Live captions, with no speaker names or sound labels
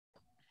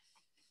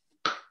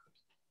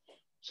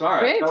Sara,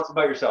 Great. tell us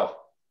about yourself.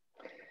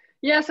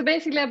 Yeah, so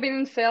basically I've been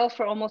in sales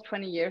for almost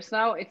 20 years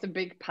now. It's a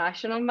big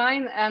passion of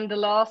mine. And the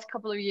last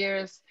couple of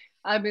years,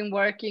 I've been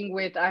working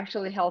with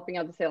actually helping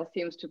other sales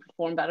teams to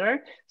perform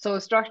better. So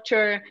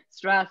structure,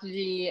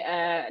 strategy,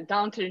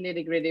 down to the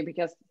nitty gritty,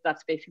 because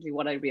that's basically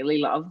what I really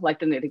love, like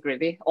the nitty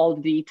gritty, all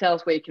the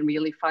details where you can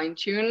really fine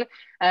tune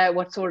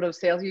what sort of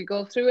sales you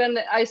go through. And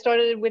I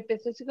started with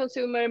business to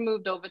consumer,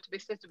 moved over to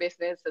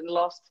business, and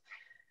lost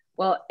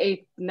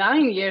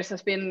 8-9 years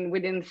has been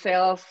within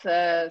sales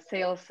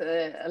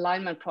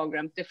alignment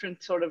programs,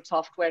 different sort of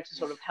software to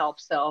sort of help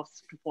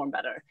sales perform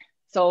better.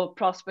 So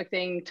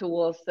prospecting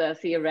tools,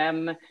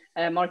 CRM,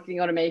 marketing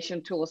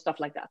automation tools, stuff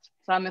like that.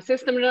 So I'm a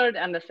system nerd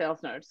and a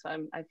sales nerd. So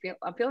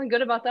I'm feeling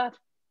good about that.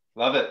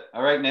 Love it.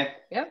 All right, Nick.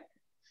 Yeah.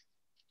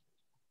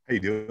 How you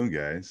doing,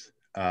 guys?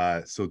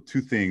 So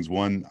two things.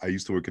 One, I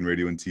used to work in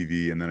radio and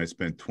TV, and then I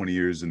spent 20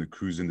 years in the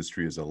cruise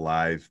industry as a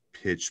live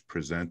pitch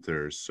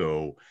presenter.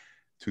 So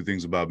two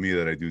things about me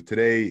that I do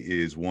today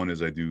is one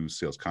is I do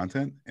sales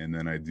content, and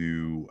then I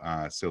do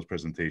sales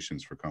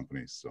presentations for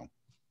companies. So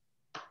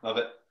love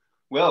it.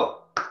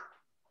 Will.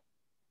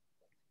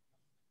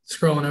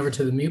 Scrolling over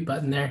to the mute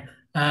button there.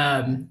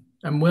 I'm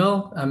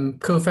Will. I'm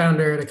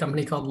co-founder at a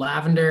company called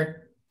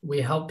Lavender. We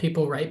help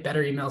people write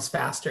better emails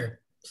faster.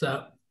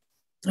 So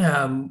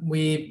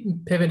we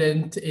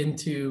pivoted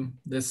into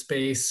this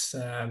space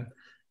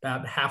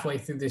about halfway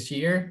through this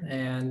year,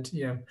 and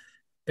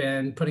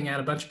been putting out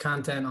a bunch of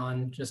content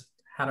on just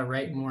how to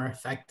write more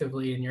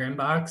effectively in your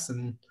inbox,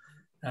 and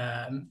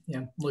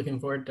looking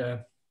forward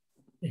to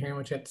hearing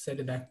what you have to say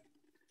today.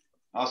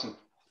 Awesome.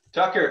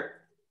 Tucker,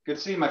 good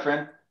to see you, my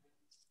friend.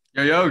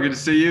 Yo, good to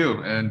see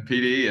you and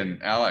PD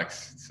and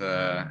Alex. It's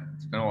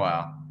been a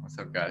while. What's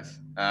up, guys?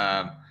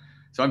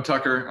 So I'm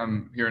Tucker.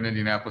 I'm here in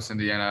Indianapolis,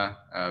 Indiana.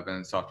 I've been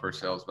in software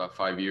sales about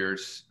 5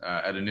 years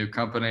at a new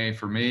company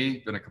for me.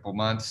 Been a couple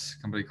months,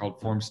 a company called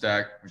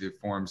FormStack. We do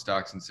forms,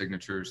 docs, and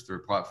signatures through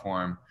a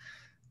platform.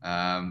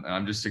 And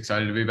I'm just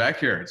excited to be back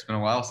here. It's been a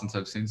while since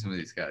I've seen some of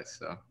these guys.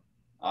 So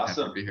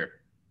awesome happy to be here.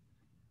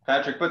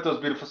 Patrick, put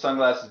those beautiful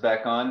sunglasses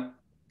back on.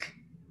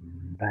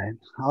 Right.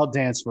 I'll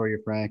dance for you,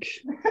 Frank.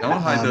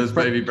 Don't hide those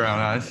baby brown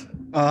eyes.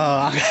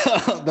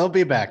 They'll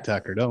be back,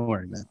 Tucker. Don't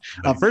worry,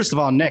 man. First of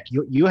all, Nick,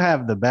 you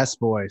have the best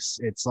voice.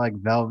 It's like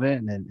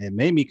velvet, and it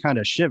made me kind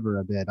of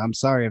shiver a bit. I'm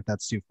sorry if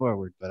that's too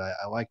forward, but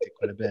I liked it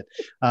quite a bit.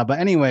 But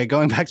anyway,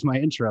 going back to my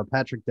intro,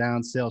 Patrick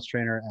Downs, sales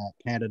trainer at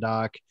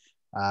PandaDoc,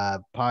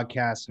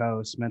 podcast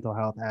host, mental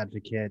health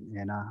advocate,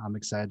 and I'm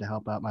excited to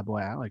help out my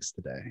boy Alex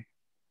today.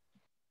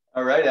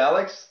 All right,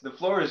 Alex, the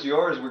floor is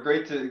yours. We're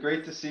great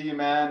to see you,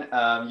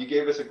 man. You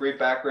gave us a great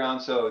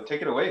background, so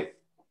take it away.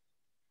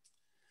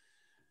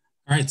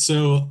 All right,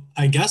 so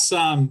I guess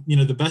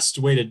the best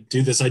way to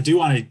do this, I do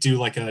want to do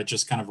like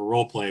just kind of a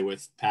role play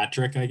with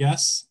Patrick, I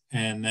guess,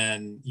 and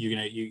then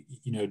you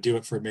do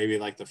it for maybe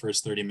like the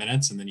first 30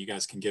 minutes, and then you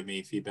guys can give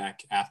me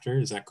feedback after.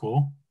 Is that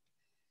cool?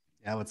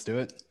 Yeah, let's do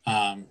it.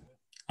 All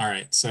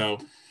right, so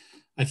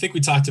I think we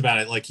talked about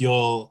it. Like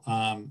you'll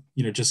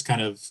just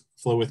kind of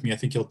flow with me. I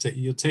think you'll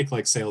take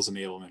like sales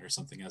enablement or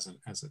something as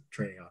a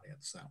training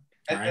audience. So,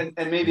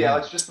 and maybe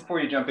Alex, just before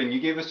you jump in, you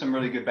gave us some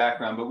really good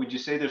background, but would you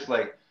say there's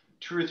like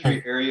 2 or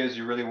 3 areas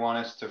you really want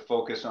us to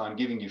focus on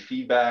giving you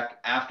feedback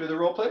after the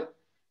role play?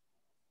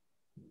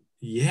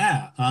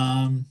 Yeah.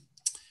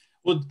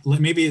 Well,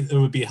 maybe it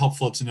would be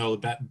helpful to know a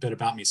bit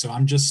about me. So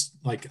I'm just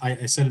like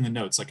I said in the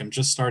notes, like I'm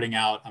just starting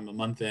out. I'm a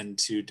month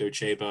into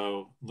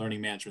Docebo,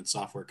 learning management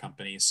software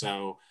company.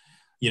 So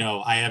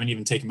I haven't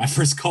even taken my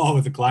first call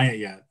with a client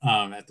yet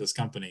at this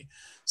company.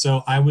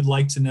 So I would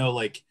like to know,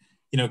 like,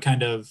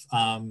 kind of,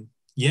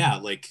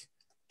 like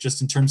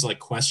just in terms of like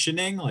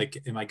questioning, like,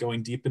 am I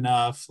going deep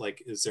enough?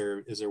 Like, is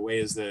there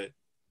ways that,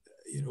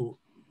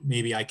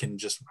 maybe I can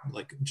just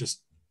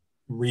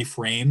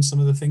reframe some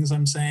of the things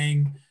I'm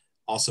saying,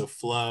 also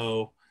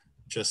flow,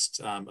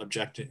 just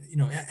objective,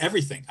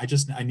 everything.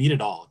 I need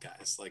it all,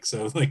 guys. Like,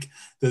 so like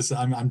this,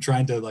 I'm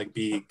trying to like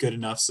be good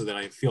enough so that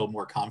I feel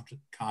more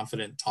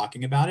confident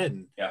talking about it.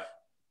 And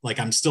like,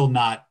 I'm still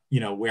not,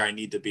 where I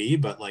need to be,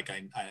 but like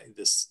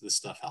this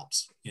stuff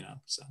helps,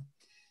 so.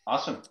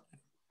 Awesome.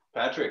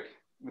 Patrick,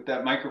 with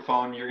that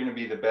microphone, you're going to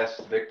be the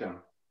best victim.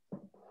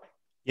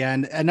 Yeah.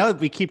 And I know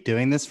that we keep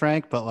doing this,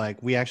 Frank, but like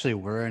we actually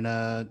were in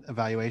a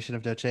evaluation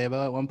of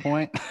Docebo at one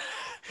point.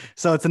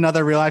 So it's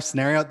another real life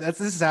scenario. This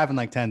has happened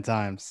like 10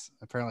 times.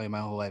 Apparently my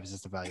whole life is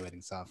just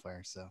evaluating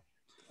software. So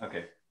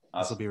okay,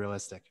 awesome. This will be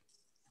realistic.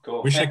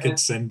 Cool. Wish I could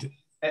send.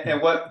 And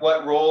what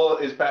role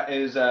is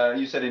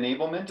you said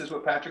enablement is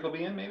what Patrick will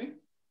be in, maybe?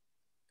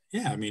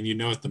 Yeah, I mean,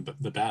 it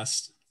the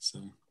best. So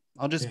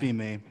I'll just be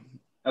me.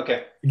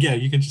 Okay. Yeah,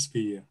 you can just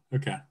be you.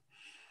 Okay.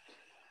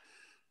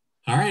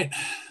 All right.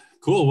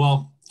 Cool.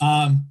 Well,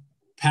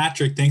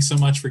 Patrick, thanks so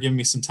much for giving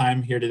me some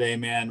time here today,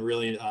 man.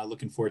 Really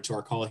looking forward to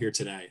our call here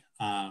today.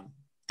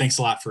 Thanks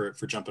a lot for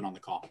jumping on the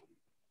call.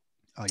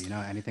 Oh,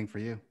 anything for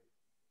you.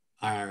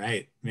 All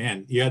right,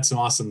 man. You had some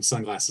awesome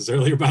sunglasses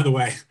earlier, by the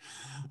way.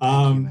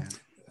 Thank you,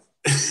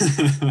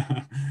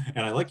 man.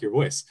 And I like your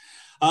voice.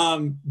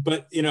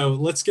 But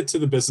let's get to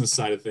the business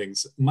side of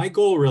things. My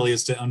goal really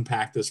is to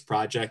unpack this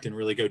project and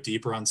really go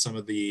deeper on some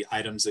of the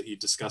items that you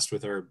discussed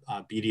with our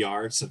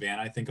BDR,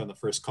 Savannah, I think on the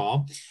first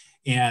call.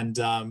 And,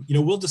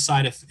 we'll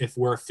decide if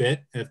we're a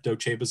fit, if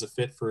Docebo is a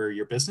fit for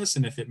your business,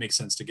 and if it makes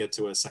sense to get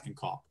to a second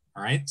call.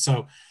 All right.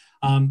 So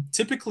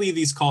typically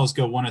these calls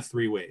go one of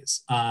three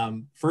ways.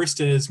 First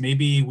is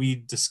maybe we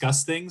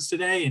discuss things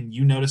today and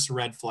you notice a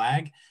red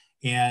flag,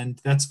 and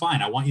that's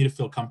fine. I want you to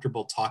feel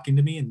comfortable talking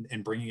to me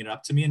and bringing it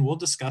up to me, and we'll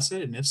discuss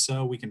it. And if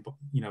so, we can,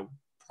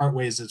 part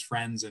ways as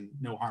friends and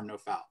no harm, no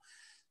foul.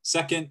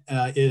 Second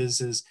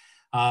is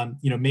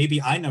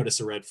maybe I notice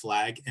a red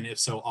flag, and if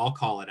so, I'll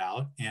call it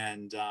out,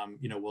 and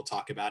we'll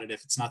talk about it.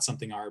 If it's not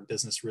something our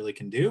business really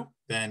can do,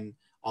 then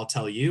I'll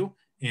tell you,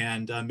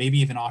 and maybe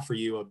even offer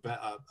you a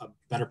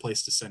better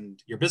place to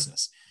send your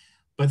business.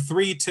 But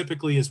three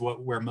typically is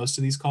where most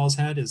of these calls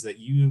head, is that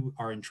you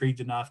are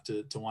intrigued enough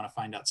to want to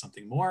find out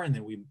something more, and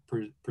then we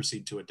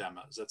proceed to a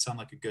demo. Does that sound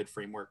like a good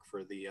framework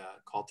for the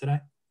call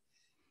today?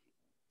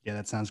 Yeah,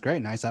 that sounds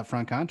great. Nice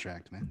upfront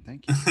contract, man.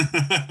 Thank you.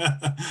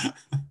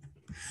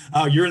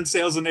 Oh, you're in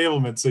sales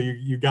enablement, so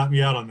you got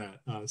me out on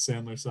that,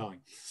 Sandler selling.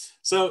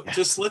 So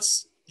just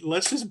let's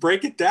just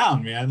break it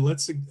down, man.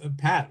 Let's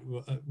Pat,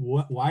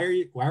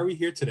 why are we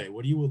here today?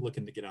 What are you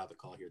looking to get out of the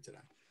call here today?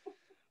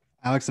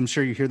 Alex, I'm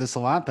sure you hear this a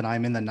lot, but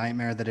I'm in the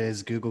nightmare that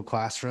is Google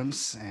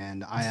Classrooms,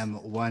 and I am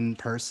one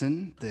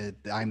person.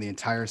 I'm the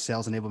entire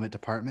sales enablement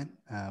department,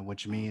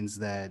 which means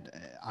that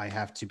I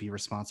have to be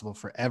responsible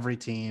for every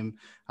team.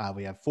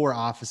 We have 4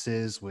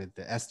 offices with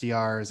the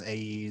SDRs,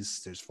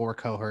 AEs. There's 4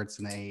 cohorts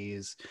in the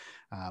AEs.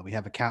 We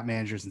have account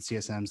managers and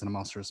CSMs that I'm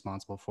also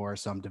responsible for.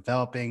 So I'm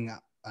developing,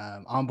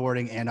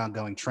 onboarding, and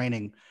ongoing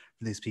training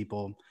for these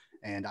people.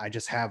 And I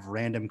just have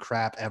random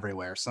crap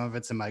everywhere. Some of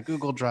it's in my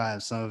Google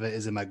Drive. Some of it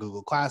is in my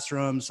Google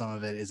Classroom. Some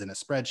of it is in a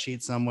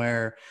spreadsheet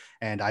somewhere.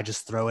 And I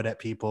just throw it at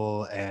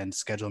people and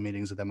schedule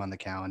meetings with them on the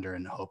calendar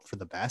and hope for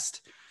the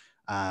best.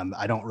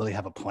 I don't really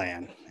have a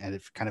plan. And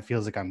it kind of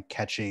feels like I'm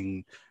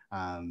catching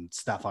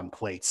stuff on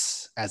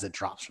plates as it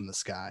drops from the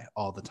sky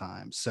all the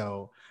time.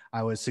 So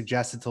I was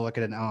suggested to look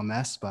at an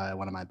LMS by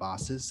one of my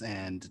bosses,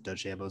 and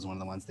Docebo was one of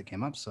the ones that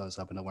came up. So I was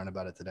hoping to learn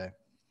about it today.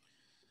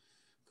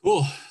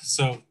 Cool.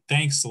 So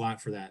thanks a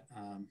lot for that.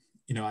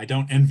 I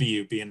don't envy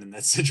you being in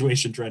that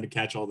situation trying to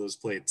catch all those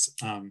plates.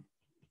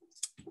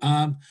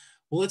 Well,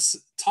 let's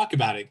talk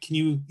about it. Can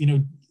you,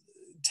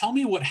 tell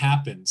me what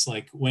happens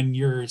like when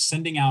you're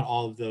sending out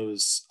all of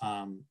those,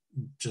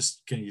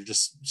 you're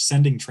just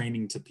sending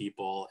training to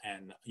people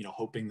and,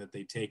 hoping that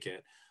they take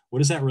it. What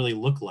does that really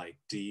look like?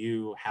 Do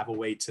you have a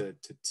way to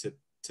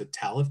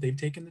tell if they've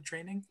taken the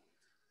training?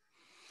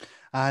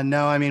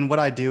 No, I mean, what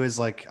I do is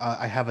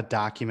I have a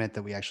document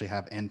that we actually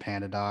have in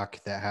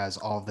PandaDoc that has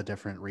all of the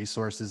different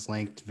resources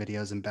linked,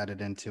 videos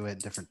embedded into it,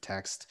 different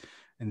text.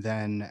 And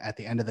then at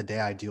the end of the day,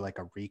 I do like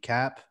a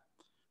recap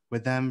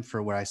with them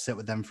for where I sit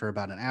with them for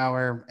about an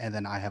hour. And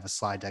then I have a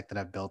slide deck that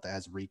I've built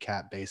as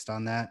recap based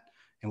on that.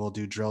 And we'll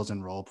do drills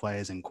and role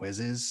plays and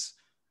quizzes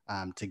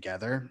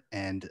together.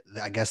 And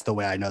I guess the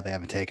way I know they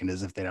haven't taken it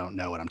is if they don't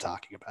know what I'm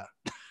talking about.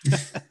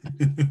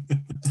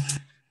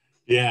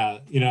 Yeah,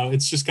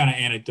 it's just kind of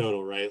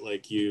anecdotal, right?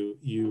 Like you're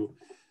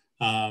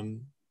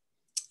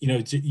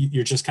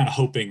just kind of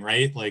hoping,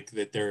 right? Like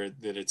that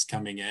it's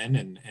coming in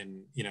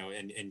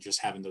and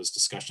just having those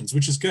discussions,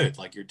 which is good.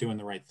 Like you're doing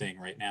the right thing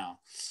right now.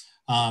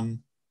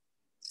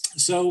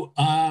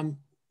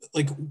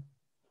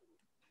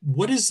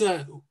 What is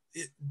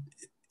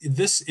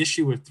this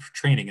issue with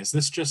training? Is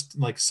this just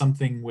like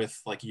something with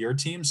like your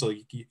team? So,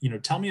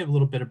 tell me a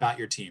little bit about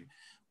your team.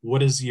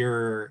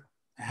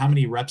 How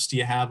many reps do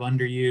you have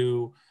under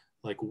you?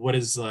 Like, what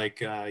is like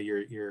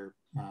your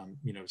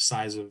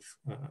size of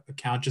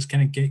account? Just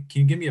can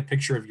you give me a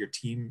picture of your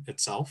team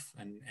itself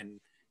and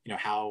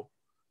how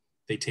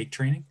they take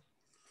training?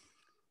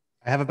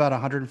 I have about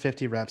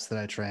 150 reps that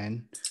I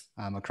train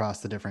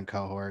across the different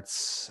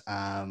cohorts.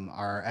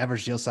 Our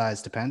average deal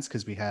size depends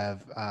because we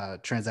have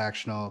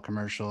transactional,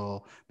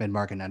 commercial,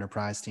 mid-market, and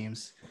enterprise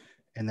teams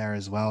in there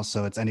as well.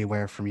 So it's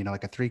anywhere from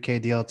like a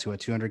 3K deal to a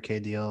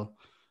 200K deal.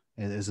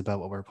 Is about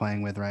what we're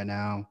playing with right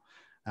now.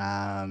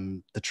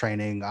 The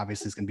training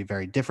obviously is going to be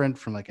very different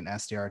from like an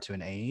SDR to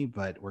an AE,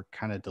 but we're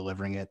kind of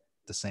delivering it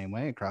the same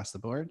way across the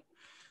board.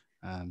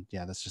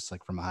 That's just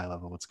like from a high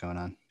level what's going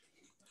on.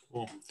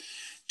 Cool.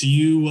 Do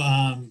you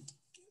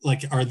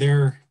are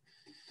there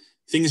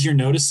things you're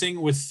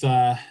noticing with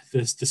the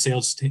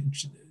sales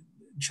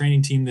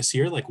training team this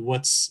year? Like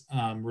what's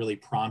really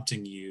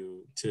prompting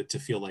you to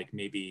feel like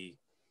maybe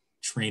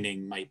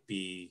training might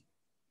be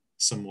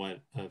somewhat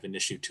of an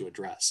issue to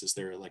address? Is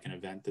there like an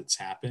event that's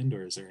happened,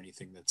 or is there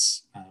anything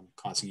that's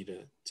causing you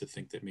to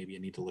think that maybe you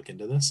need to look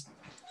into this?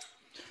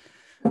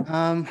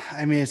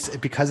 I mean, it's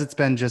because it's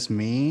been just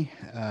me.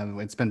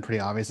 It's been pretty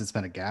obvious. It's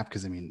been a gap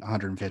because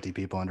 150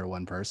 people under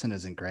one person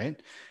isn't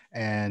great.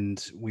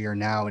 And we are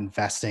now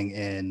investing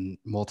in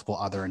multiple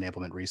other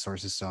enablement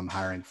resources. So I'm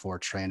hiring 4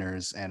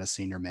 trainers and a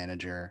senior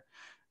manager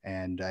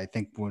And I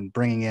think when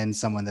bringing in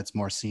someone that's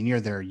more senior,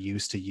 they're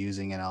used to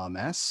using an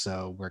LMS.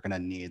 So we're going to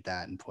need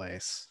that in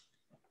place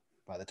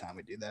by the time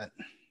we do that.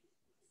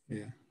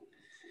 Yeah.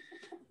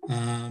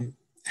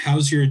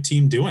 How's your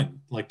team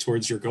doing, like,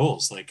 towards your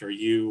goals? Like, are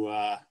you,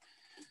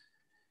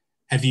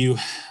 have you,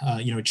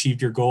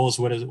 achieved your goals?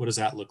 What does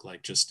that look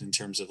like, just in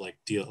terms of like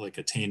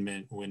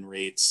attainment, win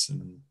rates,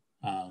 and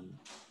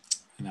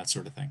that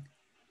sort of thing?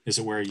 Is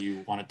it where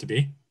you want it to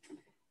be?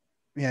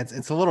 Yeah,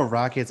 it's a little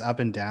rocky. It's up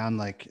and down.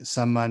 Like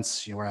some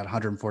months we're at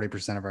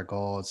 140% of our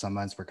goal. Some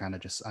months we're kind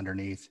of just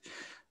underneath.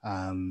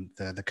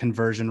 The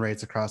conversion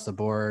rates across the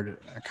board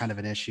are kind of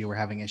an issue. We're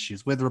having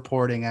issues with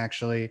reporting,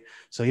 actually.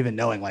 So even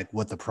knowing like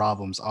what the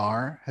problems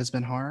are has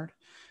been hard.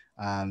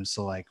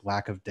 So like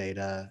lack of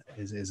data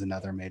is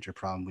another major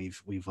problem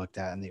we've looked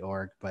at in the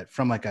org. But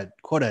from like a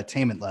quota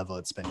attainment level,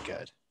 it's been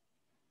good.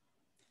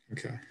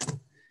 Okay.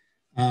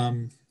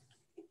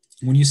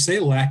 When you say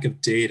lack of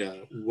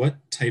data,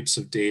 what types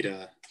of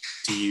data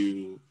do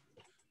you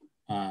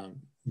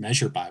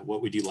measure by?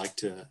 What would you like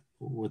to,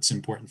 what's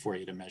important for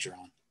you to measure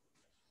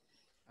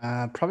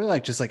on? Probably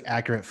like just like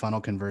accurate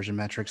funnel conversion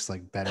metrics,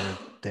 like better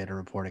data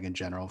reporting in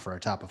general for our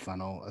top of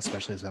funnel,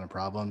 especially has been a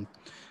problem.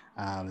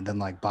 And then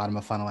like bottom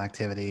of funnel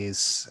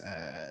activities,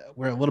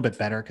 we're a little bit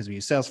better because we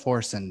use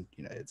Salesforce and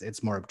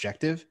it's more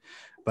objective,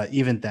 but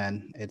even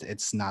then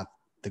it's not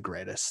the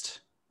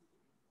greatest.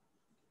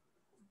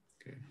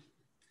 Okay.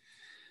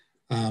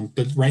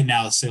 But right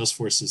now,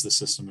 Salesforce is the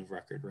system of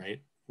record,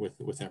 right?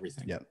 With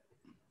everything. Yep.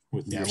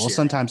 Yeah, we'll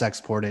sometimes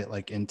export it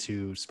like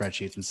into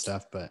spreadsheets and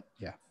stuff, but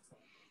yeah.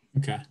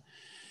 Okay.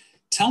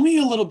 Tell me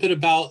a little bit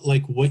about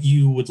like what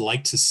you would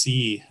like to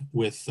see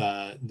with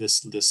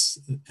this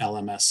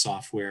LMS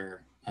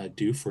software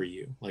do for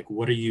you. Like,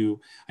 what are you?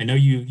 I know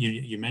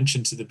you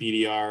mentioned to the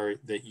BDR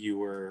that you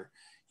were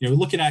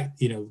looking at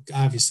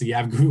obviously you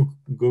have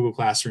Google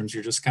Classrooms.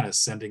 You're just kind of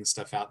sending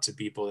stuff out to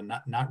people and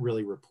not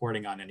really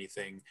reporting on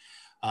anything.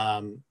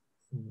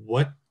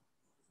 What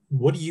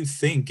do you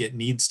think it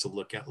needs to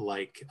look at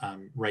like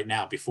right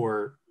now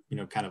before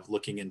kind of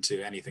looking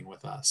into anything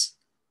with us?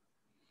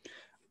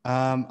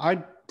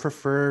 I'd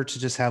prefer to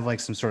just have like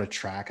some sort of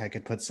track I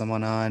could put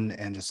someone on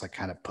and just like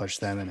kind of push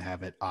them and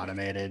have it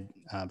automated.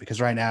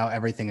 Because right now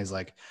everything is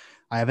like,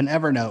 I have an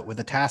Evernote with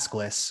a task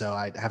list. So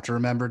I have to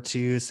remember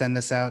to send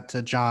this out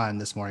to John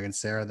this morning and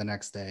Sarah the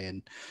next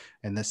day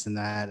and this and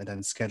that, and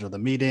then schedule the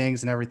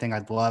meetings and everything.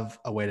 I'd love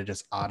a way to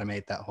just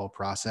automate that whole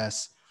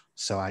process.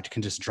 So I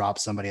can just drop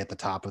somebody at the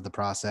top of the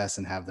process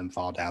and have them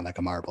fall down like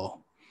a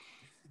marble.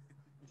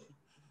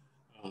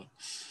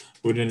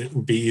 Wouldn't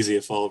it be easy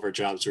if all of our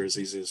jobs were as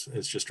easy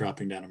as just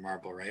dropping down a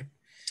marble, right?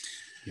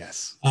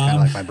 Yes, kind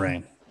of like my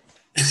brain.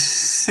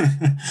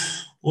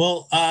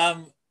 Well,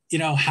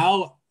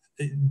 how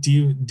do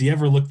you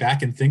ever look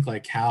back and think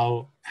like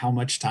how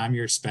much time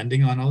you're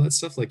spending on all that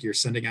stuff? Like you're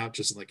sending out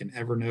just like an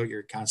Evernote,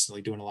 you're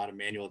constantly doing a lot of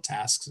manual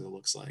tasks. It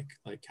looks like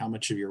how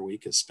much of your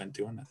week is spent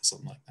doing that,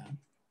 something like that?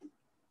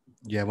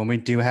 Yeah, when we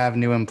do have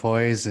new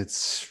employees,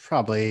 it's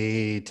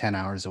probably 10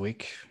 hours a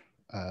week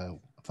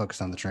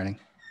focused on the training.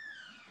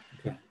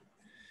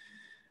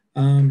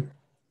 Okay.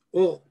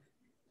 Well,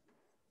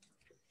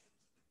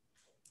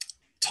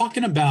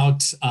 talking about,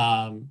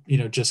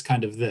 just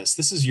kind of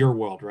this is your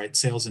world, right?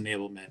 Sales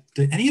enablement.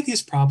 Do any of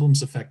these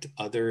problems affect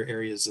other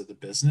areas of the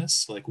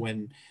business? Like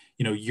when,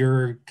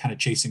 you're kind of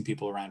chasing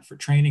people around for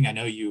training. I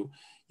know you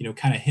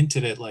kind of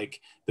hinted at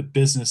like the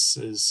business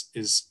is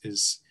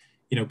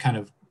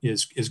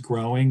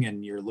growing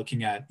and you're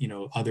looking at,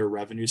 other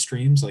revenue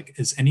streams. Like,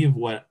 is any of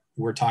what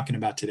we're talking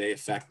about today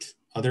affect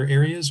other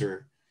areas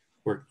or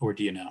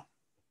do you know?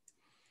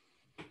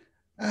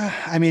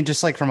 I mean,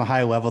 just like from a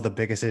high level, the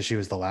biggest issue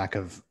is the lack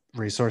of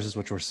resources,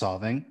 which we're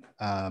solving.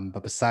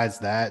 But besides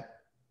that,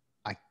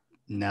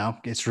 no,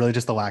 it's really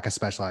just the lack of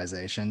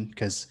specialization,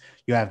 because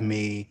you have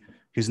me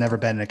who's never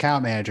been an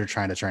account manager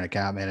trying to train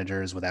account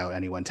managers without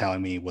anyone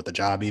telling me what the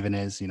job even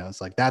is.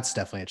 It's like, that's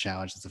definitely a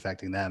challenge that's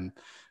affecting them.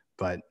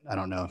 But I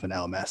don't know if an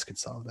LMS could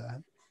solve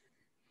that.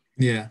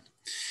 Yeah.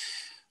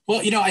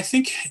 Well, I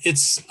think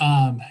it's,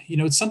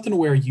 it's something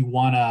where you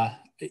want to,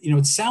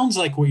 it sounds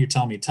like what you're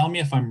telling me. Tell me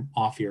if I'm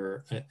off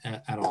here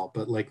at all.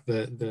 But like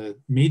the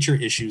major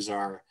issues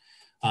are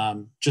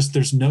just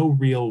there's no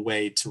real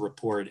way to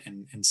report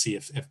and see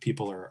if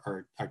people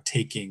are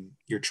taking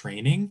your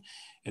training.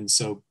 And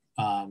so,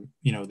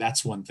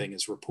 that's one thing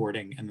is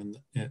reporting. And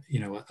then,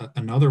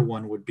 another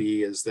one would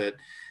be is that,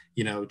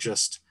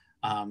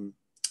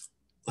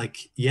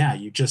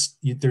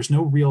 there's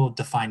no real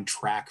defined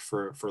track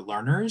for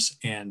learners,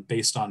 and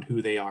based on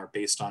who they are,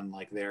 based on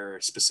like their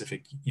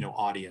specific,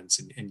 audience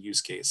and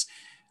use case.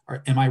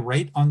 Am I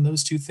right on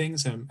those two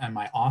things? Am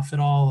I off at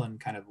all? And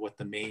kind of what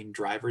the main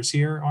drivers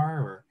here are,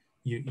 or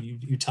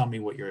you tell me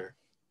what your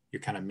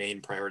kind of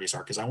main priorities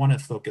are, because I want to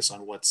focus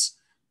on what's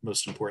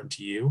most important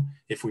to you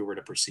if we were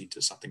to proceed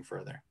to something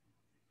further.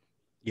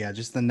 Yeah,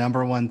 just the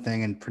number one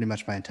thing, and pretty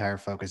much my entire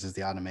focus is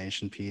the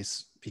automation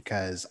piece,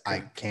 because okay. I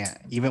can't,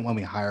 even when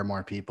we hire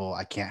more people,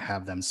 I can't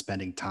have them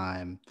spending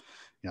time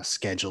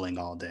scheduling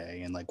all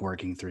day and like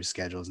working through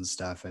schedules and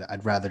stuff.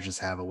 I'd rather just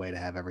have a way to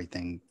have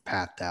everything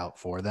pathed out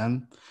for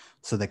them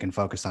so they can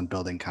focus on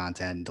building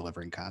content and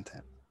delivering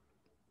content.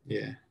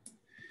 Yeah.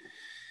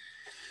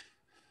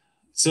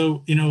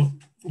 So,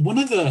 one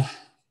of the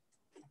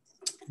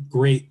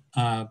great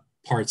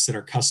parts that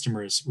our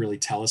customers really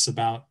tell us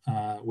about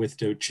with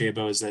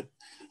Docebo is that,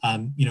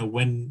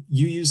 when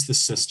you use the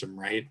system,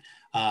 right,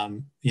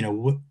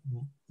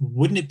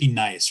 wouldn't it be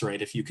nice,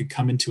 right, if you could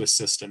come into a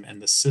system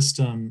and the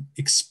system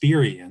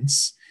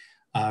experience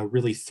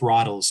really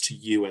throttles to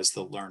you as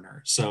the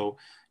learner? So,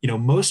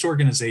 most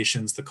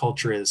organizations, the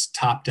culture is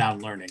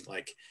top-down learning,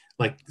 like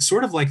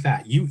sort of like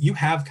that. You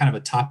have kind of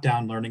a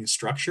top-down learning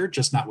structure,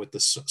 just not with the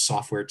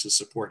software to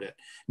support it.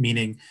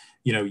 Meaning,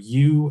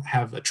 you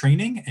have a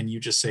training and you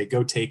just say,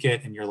 go take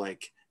it. And you're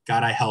like,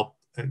 God help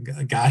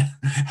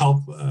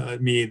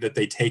me that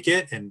they take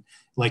it. And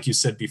like you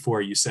said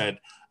before, you said,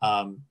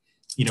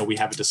 we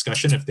have a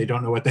discussion. If they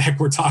don't know what the heck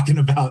we're talking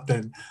about,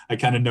 then I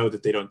kind of know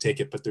that they don't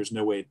take it, but there's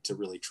no way to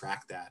really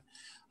track that.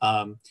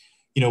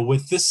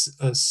 With this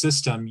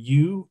system,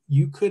 you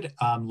could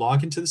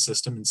log into the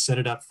system and set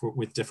it up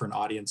with different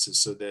audiences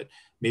so that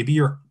maybe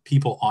your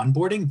people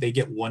onboarding, they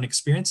get one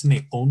experience and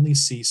they only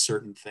see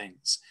certain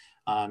things.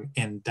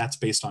 And that's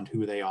based on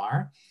who they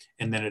are.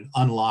 And then it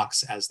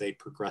unlocks as they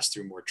progress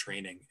through more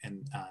training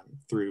and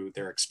through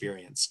their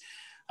experience.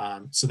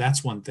 So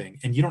that's one thing.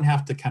 And you don't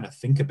have to kind of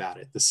think about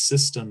it. The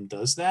system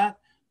does that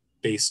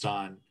based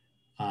on,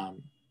 how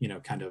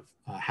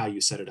you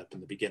set it up in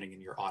the beginning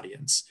in your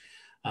audience.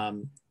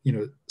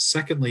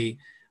 Secondly,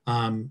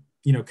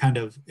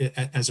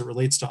 as it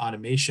relates to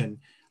automation,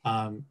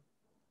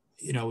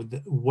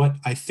 what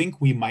I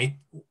think we might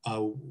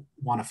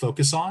want to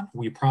focus on,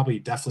 we probably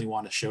definitely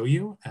want to show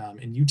you,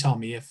 and you tell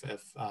me if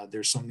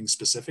there's something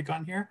specific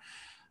on here,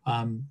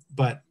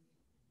 but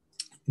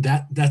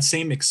that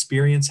same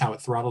experience, how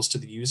it throttles to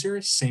the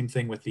user, same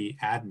thing with the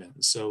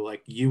admin. So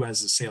like you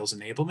as a sales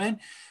enablement,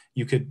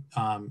 you could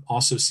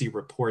also see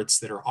reports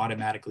that are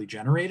automatically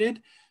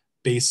generated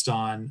based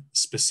on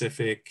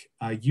specific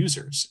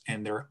users,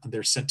 and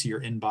they're sent to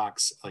your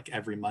inbox like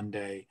every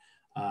Monday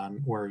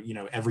or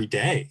every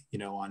day,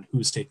 on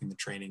who's taking the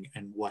training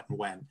and what and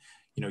when.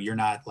 You're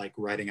not like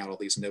writing out all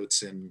these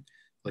notes in,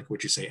 like,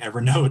 what you say,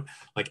 Evernote.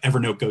 Like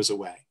Evernote goes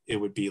away. It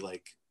would be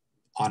like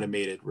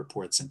automated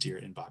reports into your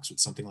inbox. Would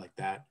something like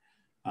that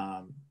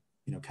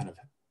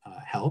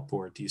help,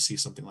 or do you see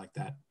something like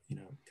that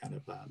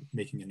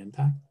making an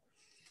impact?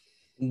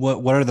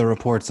 What are the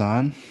reports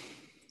on?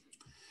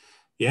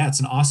 Yeah, it's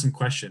an awesome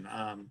question.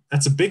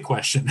 That's a big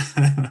question.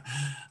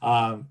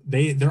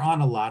 They're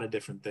on a lot of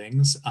different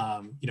things.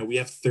 We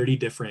have 30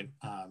 different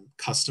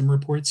custom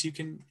reports you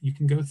can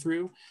go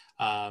through,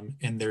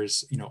 and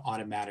there's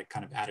automatic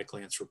kind of at a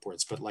glance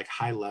reports. But like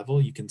high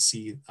level, you can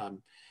see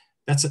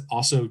that's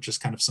also just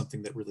kind of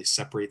something that really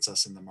separates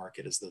us in the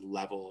market, is the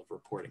level of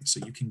reporting. So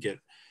you can get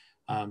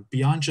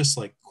beyond just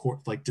like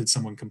did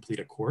someone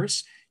complete a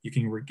course? You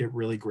can get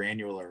really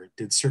granular.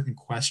 Did certain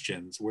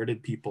questions? Where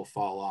did people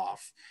fall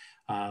off?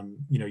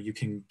 You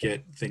can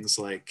get things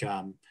like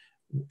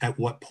at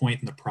what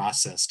point in the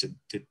process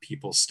did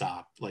people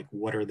stop? Like,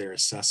 what are their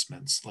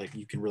assessments? Like,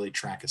 you can really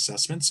track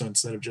assessments. So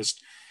instead of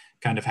just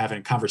kind of having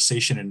a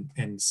conversation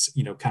and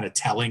kind of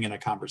telling in a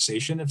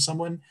conversation if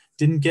someone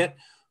didn't get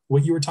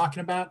what you were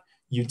talking about,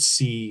 you'd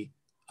see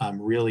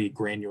really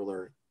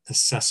granular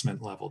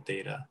assessment level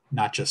data,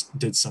 not just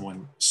did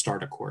someone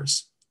start a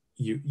course.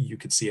 You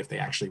could see if they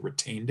actually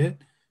retained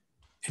it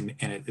and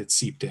it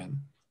seeped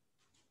in.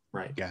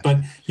 Right.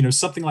 Gotcha. But,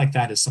 something like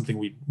that is something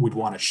we would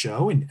want to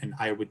show. And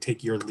I would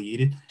take your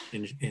lead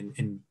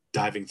in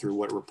diving through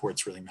what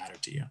reports really matter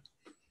to you.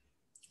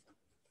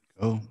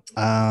 Cool.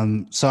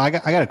 So I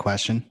got a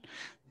question.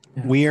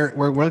 Yeah.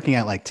 We're looking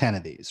at like 10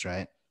 of these,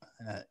 right?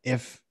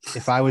 If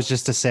I was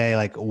just to say,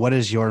 like, what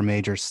is your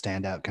major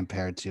standout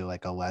compared to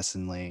like a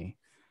Lessonly,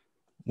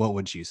 what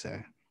would you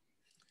say?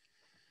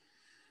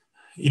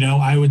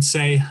 I would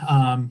say,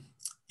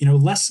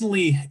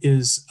 Lessonly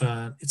is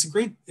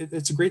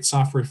it's a great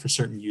software for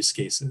certain use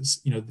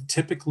cases.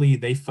 Typically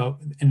they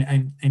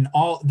and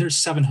all there's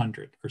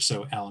 700 or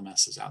so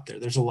LMSs out there.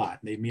 There's a lot.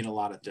 They mean a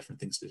lot of different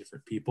things to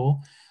different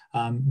people.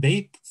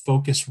 They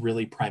focus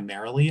really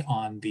primarily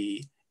on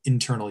the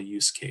internal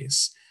use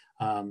case.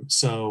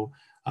 Where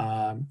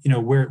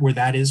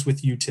that is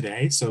with you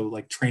today. So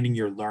like training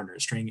your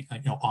learners,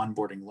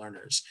 onboarding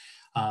learners.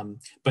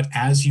 But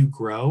as you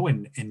grow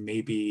and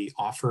maybe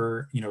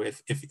offer,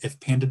 if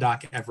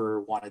PandaDoc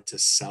ever wanted to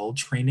sell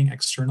training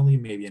externally,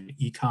 maybe in an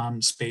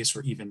e-com space,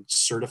 or even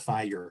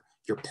certify your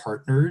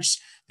partners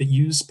that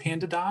use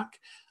PandaDoc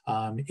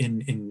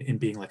in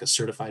being like a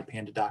certified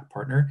PandaDoc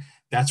partner,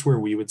 that's where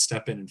we would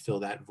step in and fill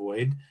that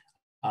void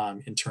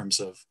in terms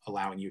of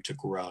allowing you to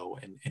grow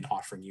and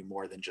offering you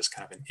more than just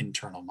kind of an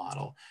internal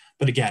model.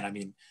 But again, I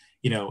mean,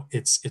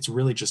 it's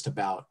really just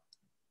about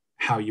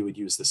how you would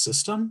use the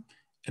system.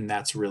 And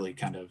that's really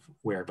kind of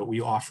where, but we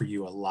offer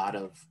you a lot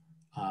of,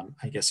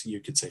 I guess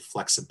you could say,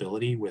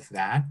 flexibility with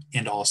that,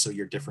 and also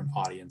your different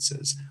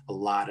audiences, a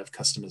lot of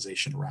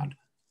customization around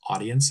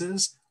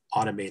audiences,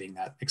 automating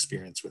that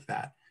experience with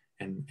that,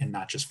 and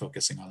not just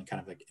focusing on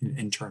kind of like an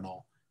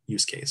internal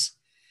use case.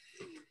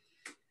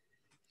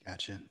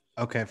 Gotcha.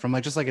 Okay, from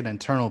like just like an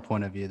internal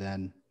point of view,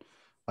 then,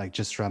 like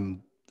just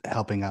from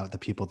helping out the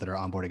people that are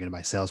onboarding into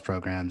my sales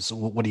programs,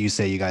 what do you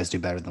say you guys do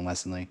better than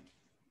Lessonly?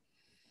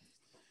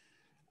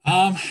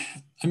 I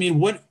mean,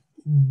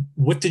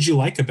 what did you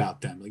like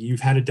about them? Like, you've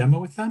had a demo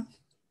with them?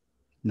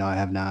 No, I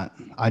have not.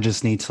 I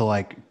just need to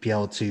like be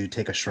able to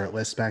take a short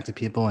list back to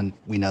people, and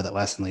we know that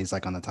Lessonly is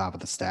like on the top of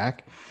the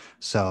stack.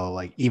 So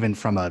like even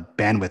from a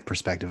bandwidth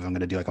perspective, if I'm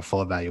going to do like a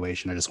full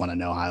evaluation, I just want to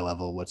know high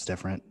level what's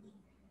different.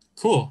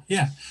 Cool.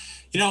 Yeah.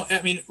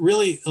 I mean,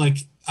 really, like,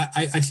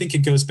 I think it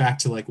goes back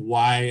to like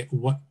why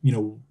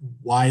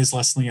is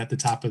Lessonly at the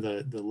top of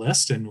the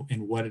list, and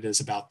what it is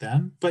about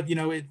them. But,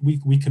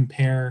 we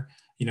compare,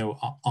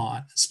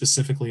 on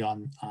specifically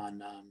on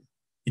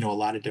a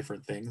lot of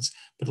different things.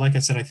 But like I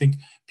said, I think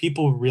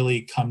people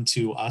really come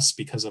to us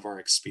because of our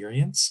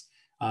experience,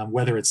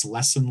 whether it's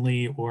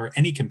Lessonly or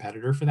any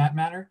competitor for that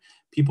matter.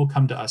 People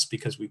come to us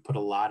because we put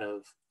a lot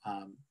of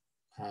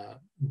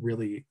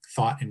really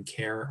thought and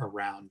care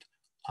around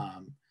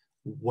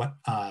what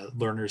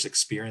learners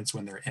experience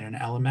when they're in an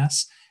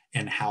LMS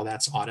and how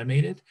that's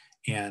automated.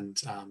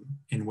 And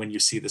when you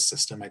see the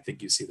system, I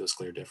think you see those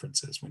clear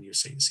differences when you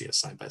see us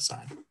side by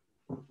side.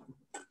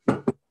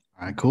 All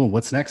right, cool.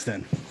 What's next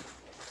then?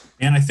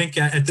 And I think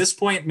at this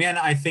point, man,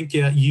 I think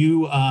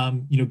you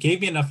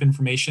gave me enough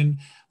information.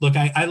 Look,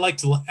 I like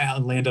to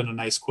land on a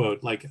nice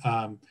quote. Like,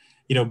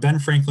 Ben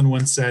Franklin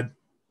once said,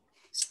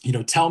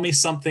 tell me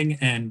something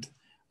and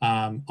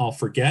I'll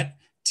forget.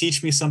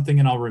 Teach me something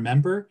and I'll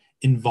remember.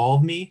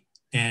 Involve me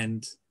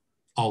and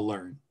I'll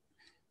learn.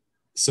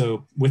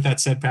 So with that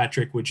said,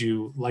 Patrick, would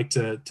you like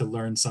to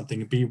learn something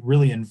and be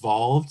really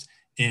involved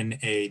in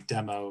a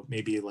demo,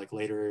 maybe like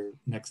later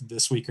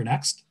this week or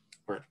next?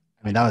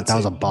 I mean, that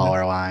was a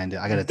baller line.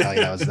 I got to tell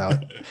you,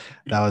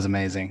 that was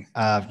amazing.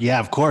 Yeah,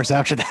 of course.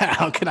 After that,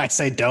 how can I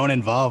say don't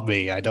involve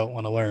me? I don't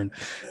want to learn.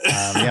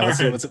 Yeah,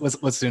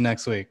 let's do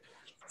next week.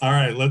 All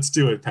right, let's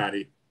do it,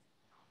 Patty.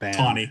 Bam.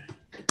 Tawny.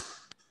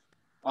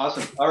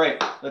 Awesome. All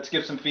right, let's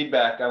give some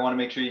feedback. I want to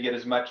make sure you get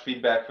as much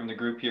feedback from the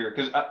group here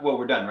because,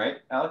 we're done, right,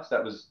 Alex?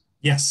 That was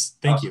yes.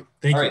 Thank awesome. you.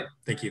 Thank All you. right.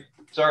 Thank you.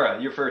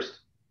 Sara, you're first.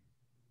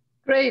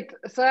 Great.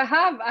 So I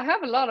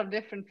have a lot of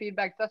different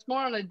feedback. That's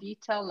more on a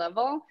detail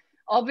level.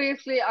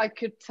 Obviously, I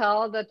could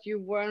tell that you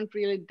weren't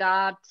really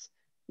that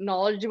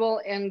knowledgeable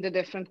in the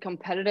different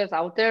competitors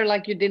out there.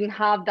 Like you didn't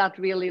have that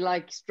really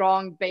like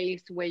strong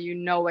base where you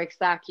know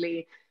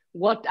exactly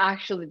what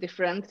actually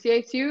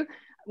differentiates you.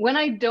 When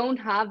I don't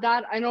have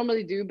that, I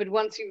normally do, but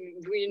once you're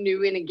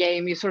new in a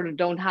game, you sort of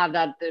don't have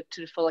that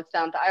to the full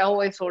extent. I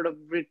always sort of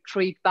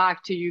retreat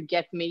back to you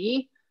get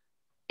me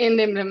in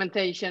the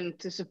implementation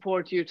to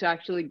support you to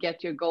actually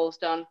get your goals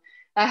done.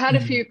 I had a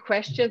few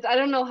questions. I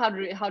don't know how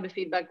the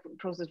feedback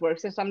process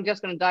works, so I'm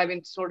just going to dive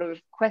into sort of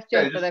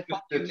questions that I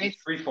thought you missed.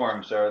 It's free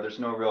form, Sara. There's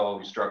no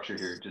real structure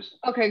here. Just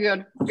okay,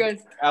 good.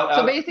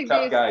 So basically,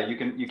 tough guy.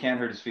 You can't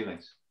hurt his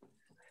feelings.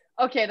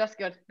 Okay, that's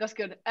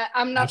good.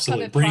 I'm not going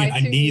to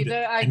try to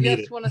either. I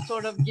just want to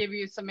sort of give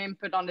you some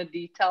input on the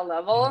detail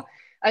level.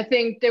 I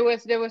think there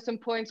were some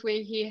points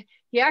where he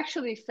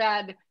actually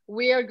said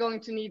we are going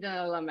to need an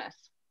LMS.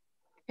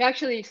 He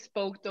actually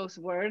spoke those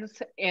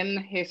words in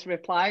his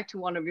reply to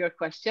one of your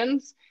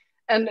questions.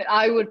 And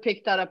I would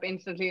pick that up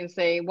instantly and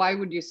say, why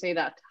would you say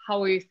that?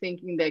 How are you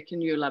thinking there?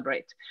 Can you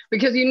elaborate?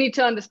 Because you need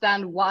to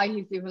understand why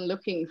he's even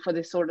looking for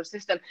this sort of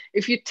system.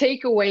 If you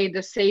take away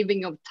the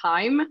saving of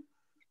time,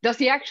 does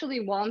he actually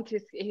want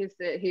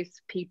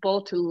his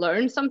people to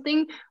learn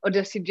something? Or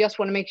does he just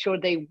want to make sure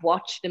they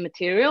watch the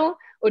material?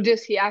 Or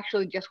does he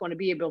actually just want to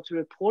be able to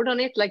report on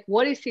it? Like,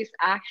 what is his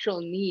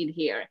actual need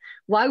here?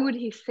 Why would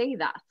he say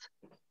that?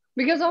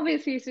 Because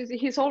obviously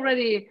he's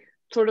already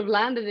sort of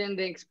landed in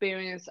the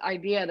experience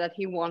idea that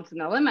he wants an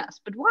LMS,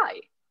 but why?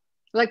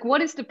 Like,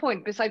 what is the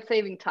point besides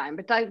saving time?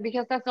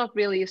 Because that's not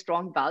really a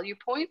strong value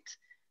point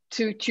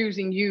to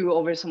choosing you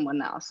over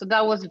someone else. So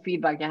that was the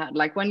feedback I had.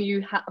 Like when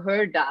you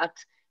heard that,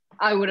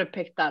 I would have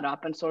picked that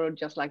up and sort of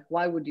just like,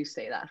 why would you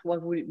say that?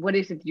 What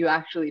is it you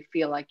actually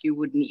feel like you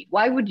would need?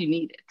 Why would you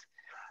need it?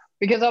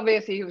 Because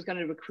obviously he was going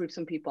to recruit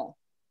some people.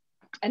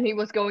 And he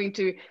was going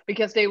to,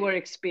 because they were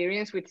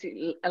experienced with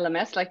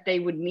LMS, like they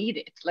would need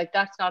it. Like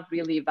that's not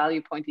really a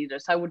value point either.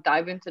 So I would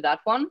dive into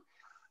that one.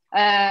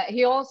 I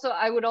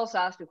would also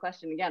ask the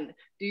question again,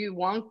 do you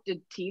want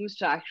the teams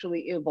to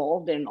actually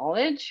evolve their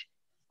knowledge?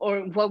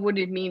 Or what would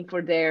it mean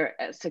for their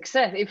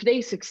success? If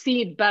they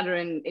succeed better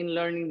in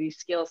learning these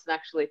skills and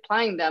actually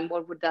applying them,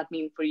 what would that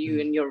mean for you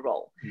in your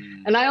role?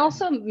 And I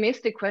also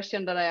missed the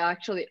question that I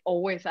actually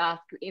always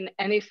ask in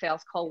any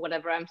sales call,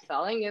 whatever I'm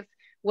selling is,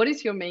 what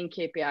is your main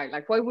KPI?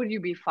 Like, why would you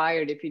be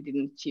fired if you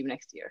didn't achieve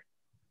next year?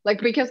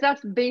 Like, because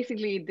that's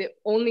basically the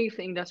only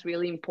thing that's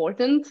really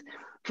important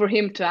for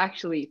him to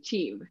actually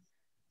achieve.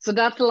 So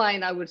that's the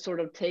line I would sort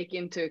of take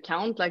into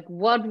account. Like,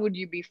 what would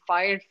you be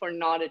fired for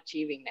not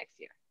achieving next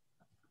year?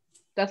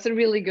 That's a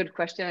really good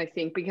question, I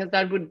think, because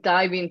that would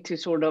dive into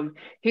sort of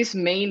his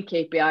main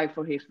KPI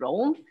for his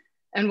role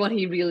and what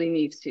he really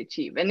needs to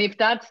achieve. And if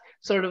that's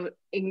sort of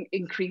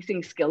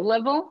increasing skill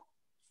level,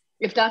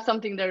 if that's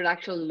something they're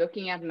actually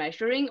looking at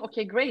measuring,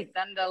 okay, great.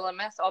 Then the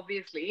LMS,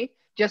 obviously,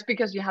 just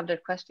because you have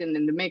that question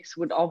in the mix,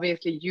 would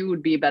obviously, you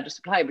would be a better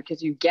supplier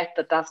because you get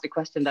that that's the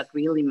question that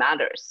really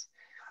matters.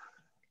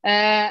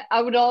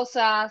 I would also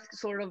ask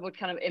sort of what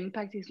kind of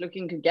impact he's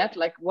looking to get.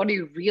 Like, what are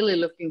you really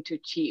looking to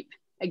achieve?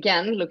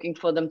 Again, looking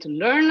for them to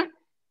learn,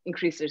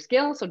 increase their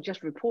skills, or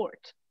just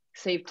report,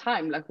 save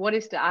time. Like, what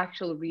is the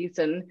actual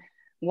reason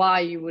why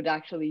you would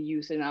actually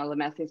use an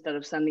LMS instead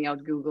of sending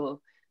out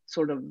Google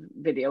sort of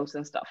videos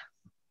and stuff?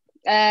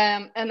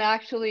 And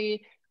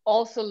actually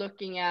also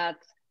looking at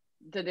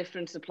the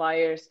different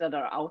suppliers that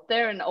are out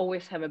there, and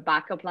always have a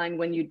backup line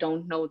when you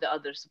don't know the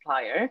other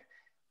supplier,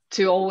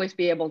 to always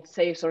be able to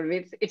say sort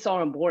of it's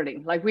our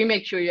onboarding. Like, we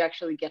make sure you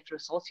actually get the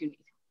results you need.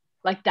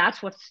 Like,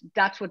 that's what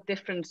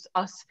differentiates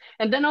us.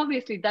 And then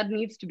obviously that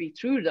needs to be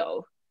true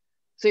though.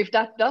 So if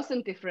that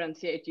doesn't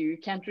differentiate you, you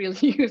can't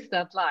really use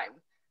that line.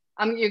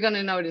 You're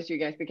gonna notice, you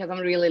guys, because I'm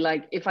really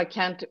like, if I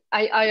can't,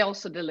 I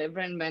also deliver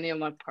in many of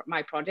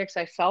my projects.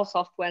 I sell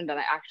software and then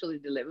I actually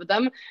deliver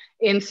them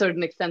in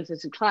certain extents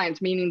to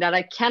clients, meaning that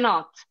I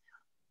cannot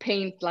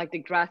paint like the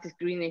grass is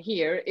greener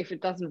here if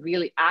it doesn't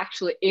really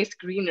actually is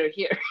greener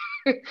here,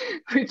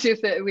 which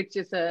is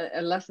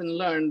a lesson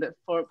learned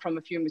from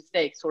a few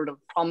mistakes, sort of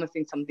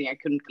promising something I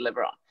couldn't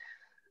deliver on.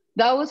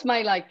 That was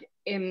my like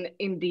in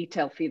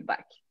detail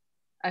feedback.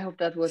 I hope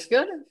that was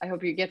good. I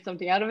hope you get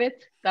something out of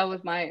it. That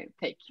was my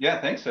take.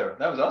 Yeah, thanks, Sara.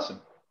 That was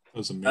awesome. That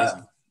was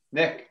amazing.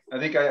 Nick, I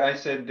think I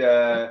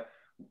said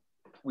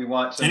we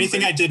want some.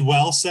 Anything I did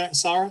well,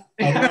 Sara?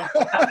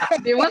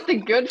 Do you want the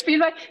good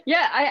feedback?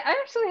 Yeah, I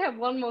actually have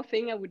one more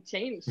thing I would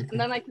change. And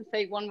then I can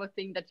say one more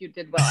thing that you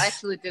did well. I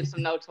actually did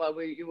some notes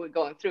while you were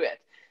going through it.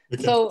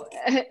 Okay. So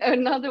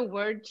another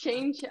word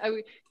change,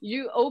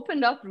 you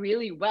opened up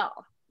really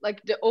well.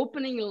 Like the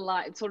opening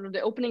line, sort of the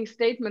opening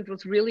statement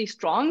was really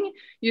strong.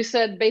 You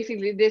said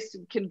basically this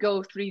can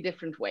go 3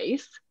 different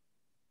ways.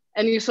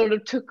 And you sort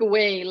of took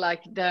away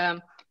like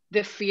the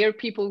fear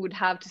people would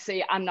have to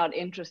say, I'm not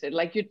interested.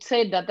 Like you'd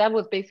said that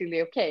was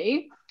basically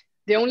okay.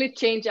 The only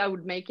change I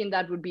would make in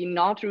that would be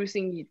not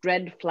using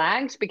red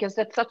flags, because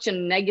that's such a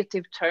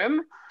negative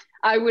term.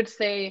 I would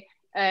say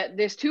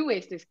there's 2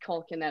 ways this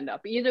call can end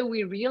up. Either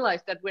we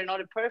realize that we're not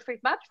a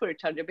perfect match for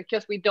each other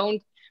because we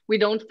don't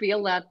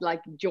feel that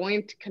like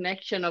joint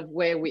connection of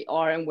where we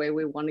are and where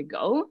we want to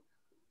go.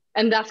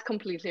 And that's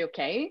completely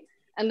okay.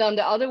 And then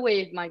the other way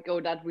it might go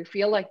that we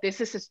feel like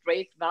this is a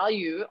straight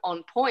value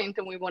on point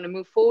and we want to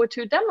move forward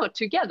to a demo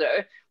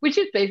together, which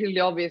is basically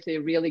obviously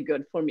really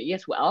good for me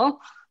as well.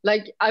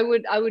 Like I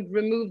would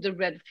remove the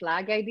red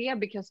flag idea,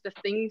 because the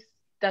things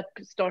that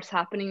starts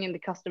happening in the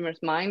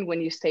customer's mind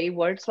when you say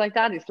words like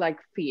that is like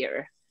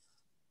fear.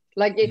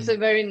 Like it's a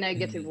very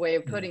negative way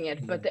of putting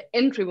it, but the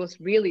entry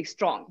was really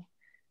strong.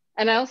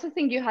 And I also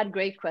think you had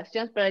great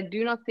questions, but I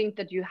do not think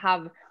that you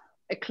have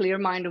a clear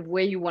mind of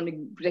where you want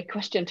the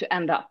question to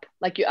end up.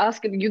 Like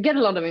you get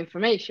a lot of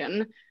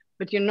information,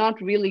 but you're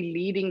not really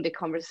leading the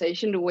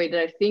conversation the way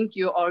that I think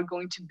you are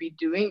going to be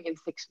doing in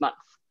 6 months.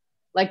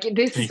 Like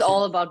this is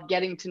all about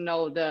getting to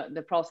know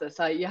the process.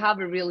 You have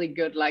a really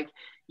good, like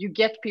you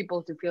get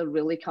people to feel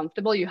really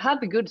comfortable. You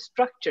have a good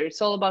structure.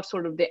 It's all about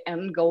sort of the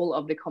end goal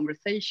of the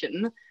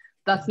conversation.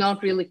 That's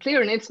not really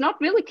clear. And it's not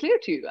really clear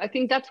to you. I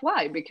think that's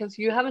why, because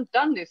you haven't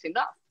done this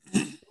enough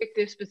with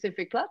this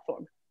specific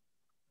platform.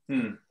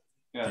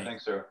 Yeah,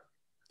 thanks, Sara.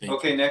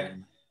 Okay, Nick,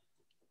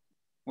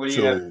 what do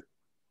you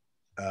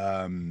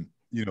have?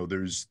 You know,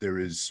 there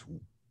is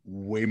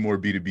way more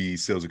B2B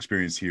sales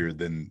experience here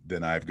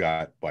than I've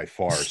got by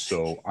far.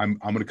 So I'm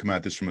going to come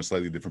at this from a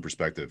slightly different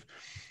perspective.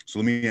 So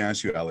let me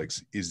ask you,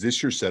 Alex, is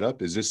this your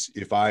setup? Is this,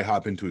 if I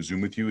hop into a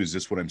Zoom with you, is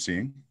this what I'm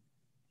seeing?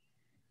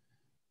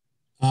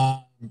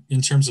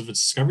 In terms of a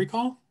discovery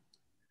call?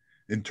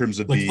 In terms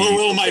of like,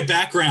 my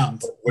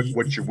background.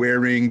 What you're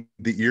wearing,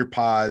 the ear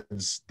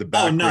pods, the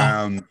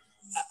background. No.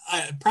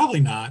 Probably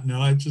not. No,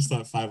 I just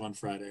thought 5 on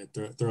Friday.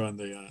 I'd throw in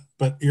the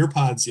but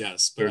earpods,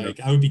 yes. But like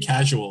I would be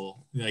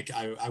casual. Like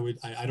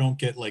I don't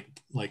get like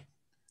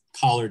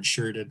collared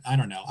shirted. I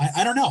don't know.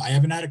 I don't know. I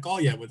haven't had a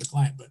call yet with a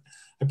client, but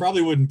I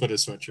probably wouldn't put a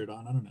sweatshirt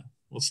on. I don't know.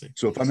 We'll see.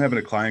 So if I'm having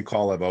a client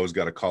call, I've always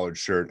got a collared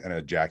shirt and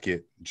a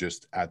jacket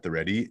just at the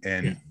ready.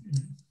 And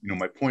you know,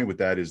 my point with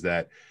that is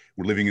that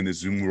we're living in this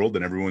Zoom world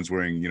and everyone's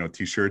wearing, you know,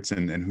 t-shirts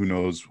and who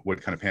knows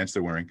what kind of pants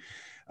they're wearing.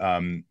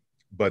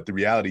 But the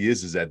reality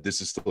is that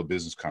this is still a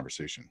business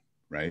conversation,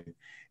 right?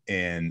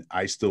 And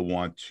I still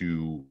want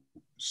to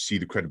see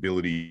the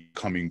credibility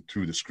coming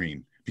through the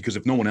screen, because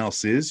if no one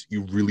else is,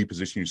 you really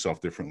position yourself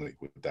differently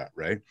with that,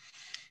 right?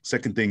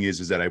 Second thing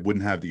is that I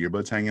wouldn't have the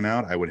earbuds hanging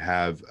out. I would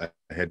have a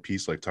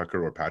headpiece like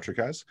Tucker or Patrick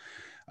has.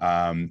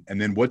 And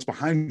then what's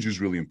behind you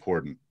is really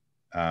important.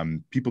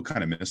 People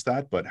kind of miss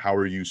that, but how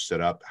are you set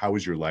up? How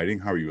is your lighting?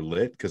 How are you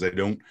lit? Because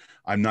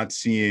I'm not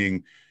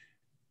seeing,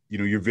 you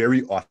know, you're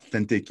very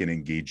authentic and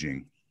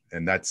engaging.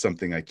 And that's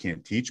something I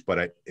can't teach,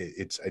 but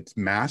it's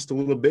masked a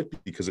little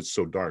bit because it's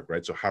so dark,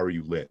 right? So how are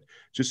you lit?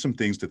 Just some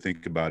things to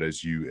think about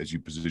as you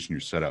position your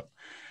setup.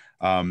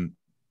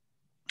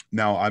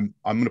 Now I'm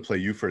going to play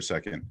you for a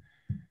second.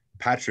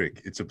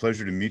 Patrick, it's a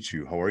pleasure to meet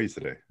you. How are you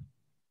today?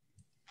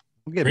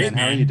 I'm good, man.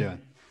 How are you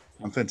doing?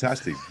 I'm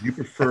fantastic. Do you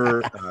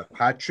prefer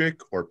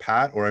Patrick or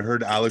Pat, or I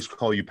heard Alex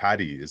call you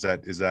Patty? Is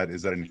that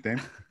a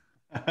nickname?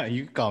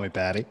 You can call me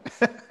Patty.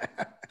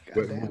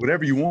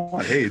 Whatever you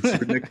want. Hey,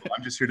 it's Nick.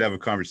 I'm just here to have a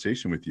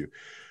conversation with you.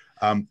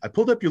 I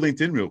pulled up your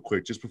LinkedIn real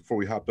quick just before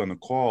we hopped on the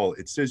call.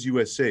 It says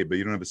USA, but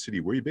you don't have a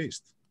city. Where are you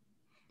based?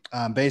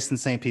 I'm based in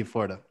St. Pete,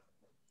 Florida.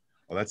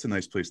 Oh, that's a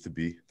nice place to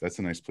be. That's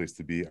a nice place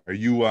to be. Are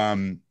you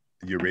a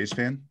Rays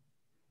fan?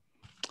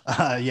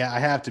 Yeah, I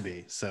have to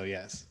be. So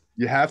yes.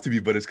 You have to be,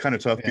 but it's kind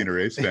of tough being a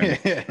Rays fan.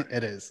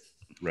 It is.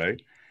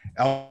 Right.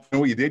 I know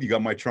what you did. You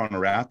got my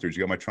Toronto Raptors. You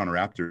got my Toronto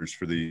Raptors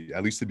for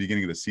at least the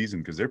beginning of the season,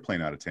 because they're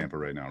playing out of Tampa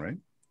right now, right?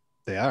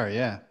 They are,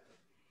 yeah.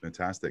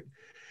 Fantastic.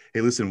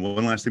 Hey, listen,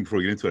 one last thing before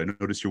we get into it. I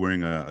noticed you're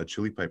wearing a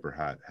Chili Piper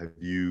hat. Have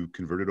you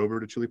converted over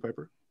to Chili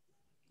Piper?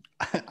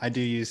 I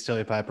do use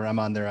Chili Piper. I'm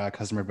on their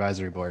customer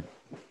advisory board.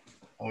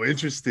 Oh,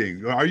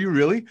 interesting. Are you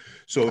really?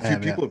 So a few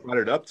people yeah. have brought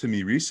it up to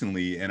me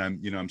recently, and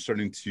I'm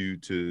starting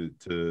to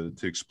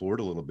explore it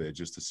a little bit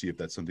just to see if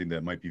that's something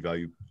that might be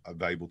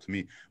valuable to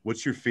me.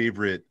 What's your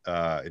favorite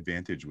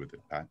advantage with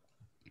it, Pat?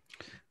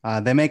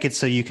 They make it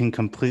so you can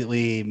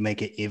completely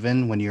make it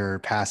even when you're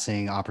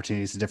passing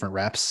opportunities to different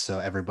reps. So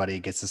everybody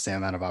gets the same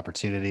amount of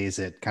opportunities.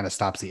 It kind of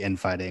stops the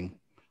infighting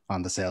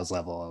on the sales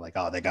level. Like,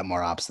 oh, they got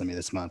more ops than me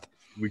this month.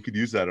 We could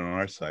use that on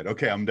our side.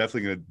 Okay, I'm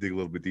definitely going to dig a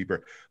little bit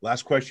deeper.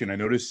 Last question. I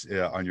noticed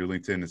on your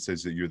LinkedIn, it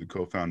says that you're the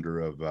co-founder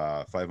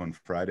of 5 on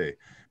Friday,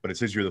 but it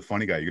says you're the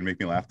funny guy. You're going to make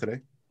me laugh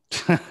today?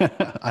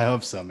 I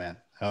hope so, man.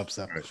 I hope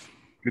so. All right.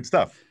 Good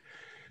stuff.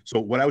 So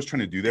what I was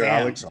trying to do there,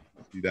 Alex,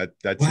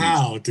 that's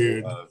wow,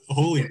 dude.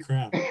 Holy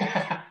crap.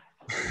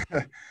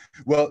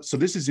 Well, so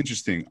this is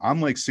interesting.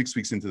 I'm like 6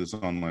 weeks into this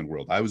online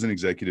world. I was an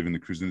executive in the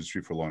cruise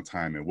industry for a long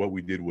time. And what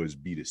we did was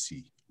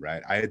B2C,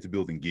 right? I had to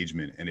build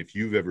engagement. And if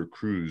you've ever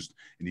cruised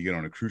and you get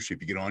on a cruise ship,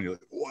 you get on, you're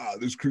like, wow,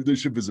 this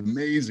ship is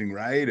amazing,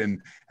 right?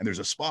 And there's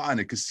a spa and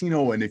a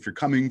casino. And if you're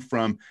coming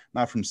from,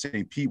 not from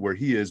St. Pete where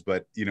he is,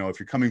 but if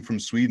you're coming from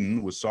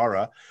Sweden with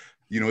Sara,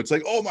 it's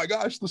like, oh my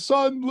gosh, the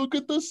sun, look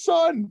at the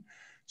sun.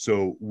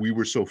 So we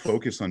were so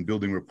focused on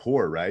building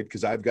rapport, right?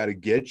 Because I've got to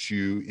get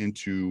you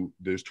into,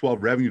 there's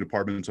 12 revenue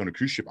departments on a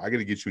cruise ship. I got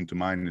to get you into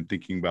mine and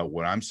thinking about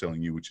what I'm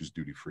selling you, which is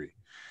duty free.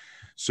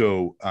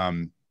 So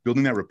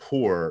building that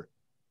rapport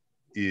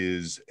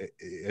is,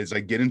 as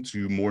I get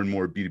into more and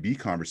more B2B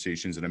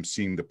conversations and I'm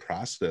seeing the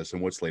process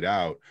and what's laid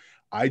out,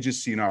 I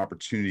just see an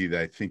opportunity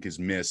that I think is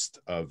missed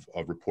of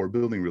rapport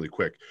building really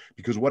quick.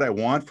 Because what I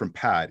want from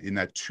Pat in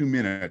that 2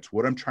 minutes,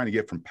 what I'm trying to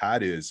get from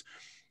Pat is,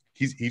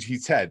 he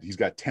said he's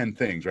got 10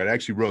 things, right? I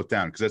actually wrote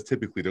down, because that's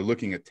typically they're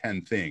looking at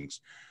 10 things.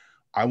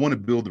 I want to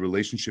build the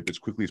relationship as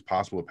quickly as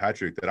possible with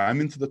Patrick, that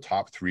I'm into the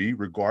top 3,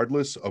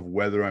 regardless of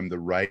whether I'm the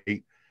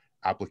right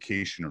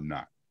application or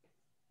not,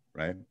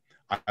 right?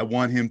 I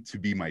want him to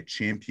be my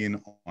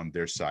champion on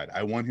their side.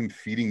 I want him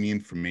feeding me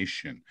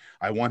information.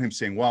 I want him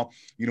saying, well,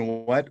 you know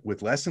what?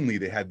 With Lessonly,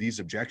 they had these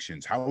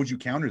objections. How would you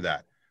counter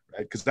that?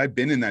 Right? Because I've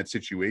been in that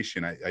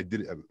situation. I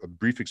did a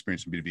brief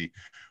experience in B2B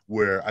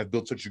where I've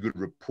built such a good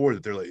rapport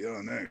that they're like,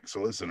 oh, Nick, so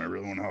listen, I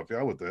really want to help you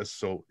out with this.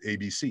 So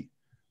ABC,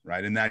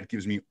 right? And that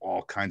gives me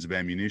all kinds of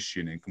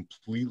ammunition and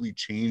completely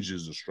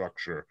changes the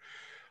structure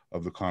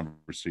of the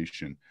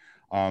conversation.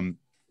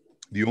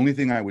 The only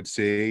thing I would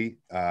say,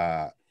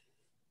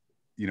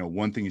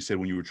 one thing you said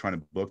when you were trying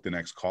to book the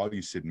next call,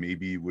 you said,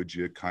 maybe would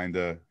you kind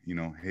of,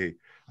 hey,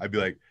 I'd be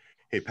like,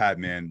 hey, Pat,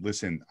 man,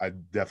 listen,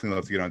 I'd definitely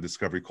love to get on a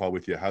discovery call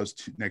with you. How's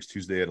next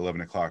Tuesday at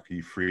 11 o'clock? Are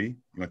you free?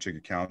 You want to check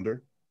your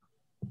calendar?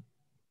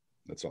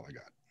 That's all I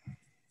got.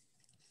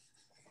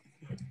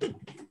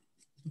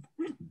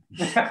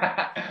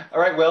 All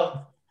right,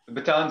 Will, the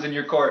baton's in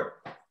your court.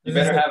 You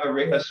better have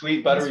a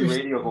sweet, buttery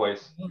radio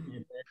voice.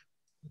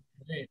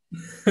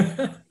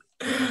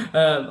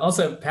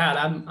 Also, Pat,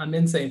 I'm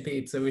in St.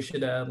 Pete, so we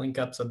should link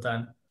up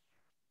sometime.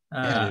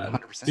 Yeah,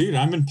 dude, 100%. Dude,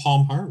 I'm in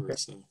Palm Harbor,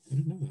 so I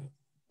didn't know that.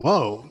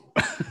 Whoa.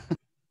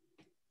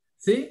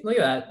 See, look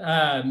at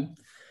that.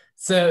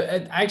 So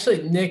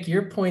actually, Nick,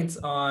 your points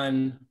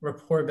on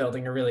rapport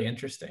building are really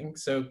interesting.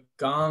 So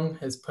Gong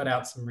has put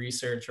out some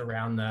research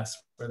around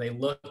this where they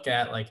look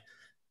at like,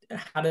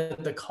 how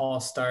did the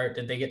call start?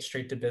 Did they get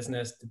straight to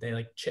business? Did they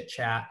like chit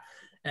chat?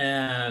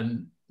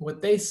 And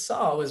what they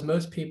saw was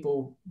most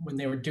people, when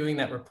they were doing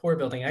that rapport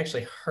building,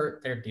 actually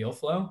hurt their deal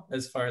flow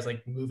as far as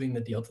like moving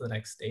the deal to the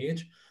next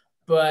stage.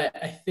 But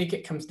I think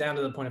it comes down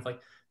to the point of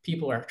like,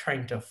 people are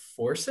trying to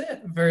force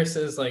it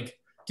versus like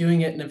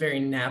doing it in a very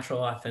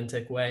natural,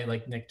 authentic way,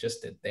 like Nick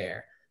just did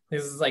there.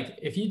 This is like,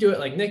 if you do it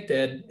like Nick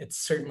did, it's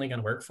certainly going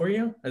to work for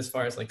you as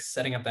far as like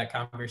setting up that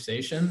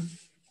conversation.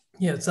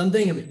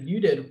 Something that you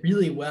did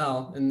really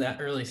well in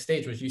that early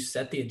stage was you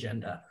set the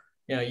agenda.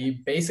 You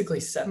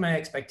basically set my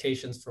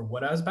expectations for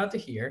what I was about to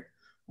hear,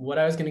 what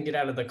I was going to get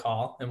out of the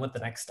call, and what the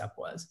next step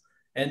was.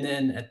 And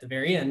then at the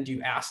very end,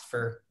 you asked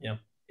for,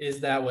 is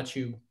that what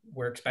you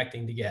were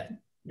expecting to get?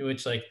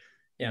 Which like,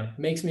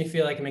 makes me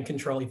feel like I'm in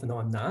control, even though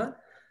I'm not.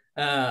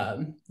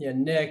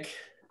 Nick,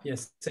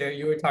 Sarah,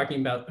 you were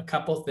talking about a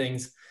couple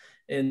things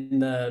in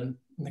the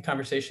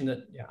conversation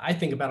that I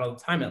think about all the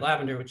time at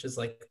Lavender, which is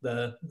like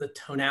the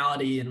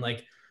tonality and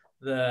like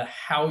the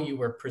how you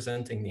were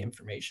presenting the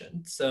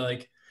information. So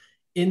like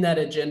in that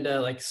agenda,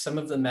 like some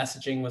of the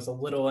messaging was a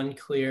little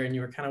unclear and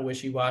you were kind of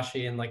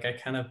wishy-washy, and like I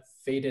kind of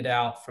faded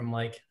out from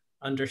like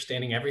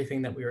understanding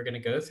everything that we were going to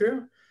go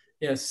through.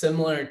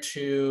 Similar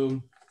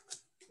to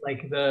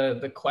like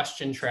the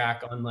question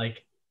track on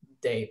like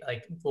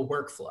like the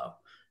workflow,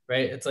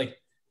 right? It's like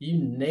you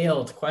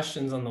nailed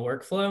questions on the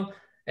workflow,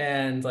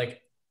 and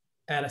like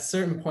at a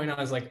certain point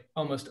I was like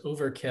almost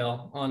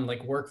overkill on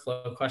like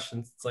workflow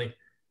questions. It's like,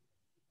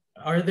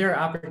 are there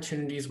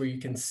opportunities where you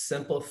can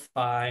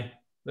simplify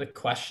the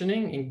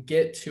questioning and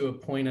get to a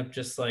point of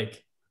just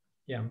like,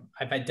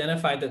 I've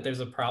identified that there's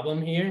a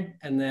problem here,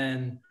 and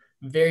then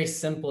very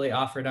simply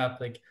offered up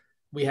like,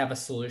 we have a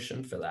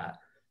solution for that.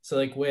 So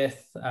like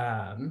with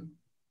the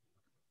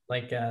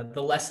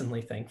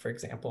Lessonly thing, for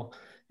example,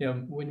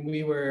 when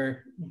we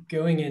were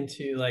going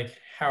into like,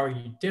 how are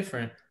you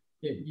different?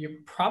 You're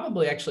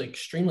probably actually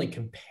extremely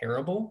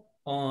comparable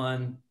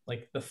on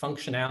like the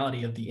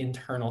functionality of the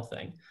internal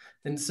thing.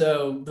 And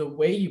so the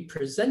way you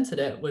presented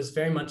it was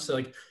very much so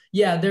like,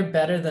 yeah, they're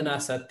better than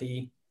us at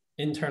the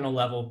internal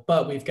level,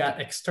 but we've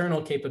got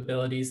external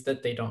capabilities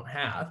that they don't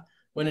have.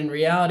 When in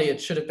reality,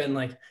 it should have been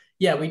like,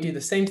 yeah, we do the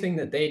same thing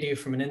that they do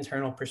from an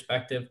internal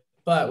perspective,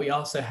 but we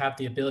also have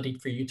the ability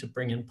for you to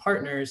bring in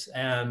partners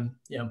and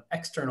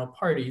external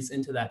parties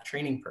into that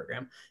training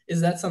program.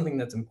 Is that something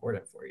that's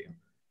important for you?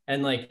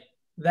 And like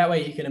that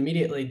way you can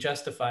immediately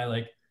justify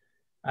like,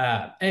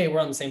 hey, we're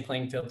on the same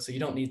playing field, so you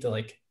don't need to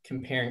like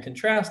compare and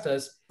contrast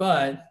us,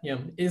 but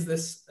is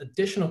this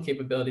additional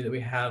capability that we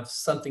have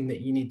something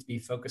that you need to be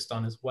focused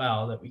on as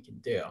well that we can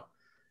do?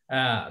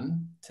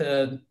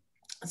 To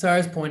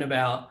Sarah's point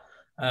about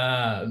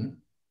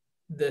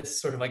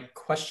this sort of like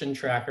question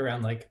track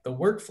around like the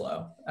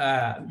workflow,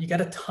 you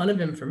got a ton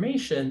of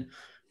information,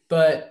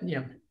 but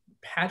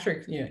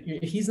Patrick,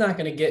 he's not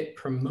going to get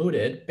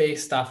promoted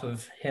based off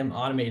of him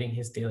automating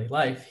his daily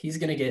life. He's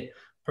going to get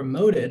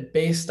promoted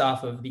based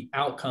off of the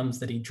outcomes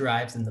that he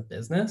drives in the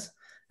business.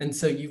 And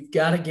so you've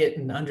got to get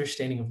an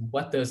understanding of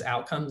what those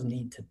outcomes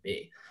need to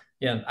be.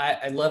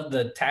 I love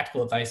the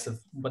tactical advice of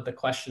what the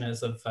question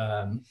is of,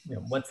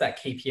 what's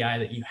that KPI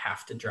that you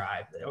have to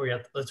drive, or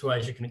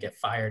otherwise you're going to get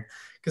fired.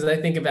 Because I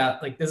think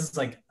about like, this is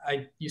like,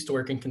 I used to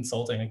work in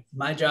consulting. Like,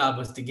 my job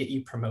was to get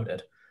you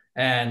promoted.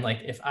 And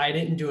like, if I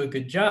didn't do a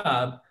good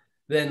job,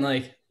 then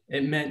like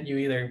it meant you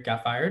either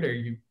got fired or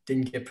you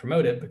didn't get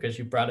promoted because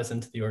you brought us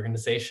into the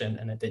organization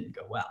and it didn't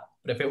go well.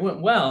 But if it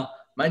went well,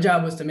 my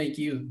job was to make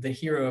you the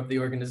hero of the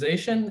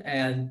organization,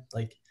 and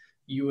like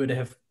you would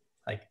have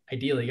like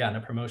ideally gotten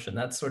a promotion.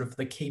 That's sort of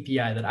the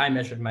KPI that I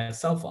measured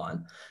myself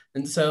on.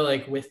 And so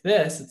like with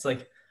this, it's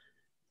like,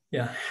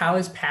 how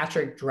is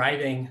Patrick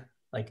driving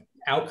like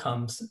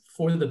outcomes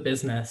for the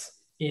business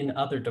in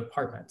other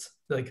departments?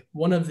 Like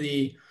one of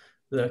the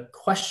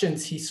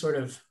questions he sort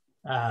of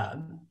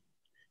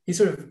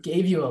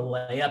gave you a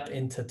layup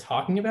into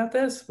talking about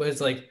this was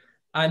like,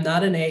 I'm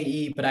not an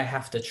AE, but I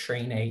have to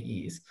train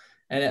AEs.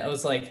 And it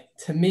was like,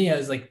 to me, I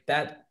was like,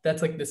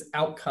 that's like this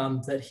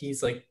outcome that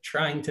he's like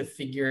trying to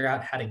figure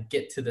out how to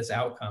get to this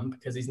outcome,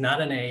 because he's not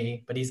an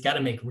AE, but he's got to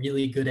make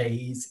really good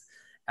AEs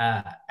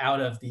out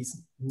of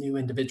these new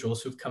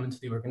individuals who've come into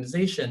the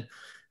organization.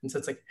 And so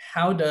it's like,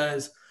 how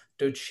does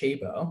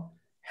Docebo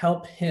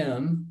help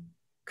him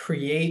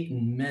create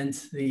and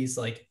mint these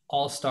like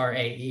all-star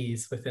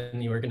AEs within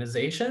the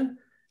organization,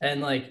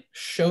 and like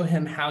show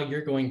him how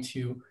you're going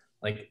to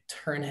like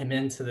turn him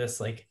into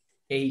this like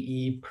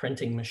AE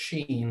printing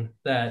machine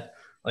that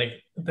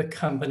like the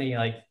company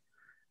like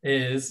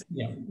is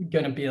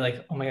going to be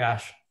like, oh my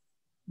gosh,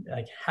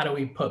 like how do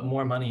we put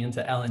more money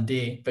into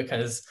L&D,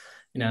 because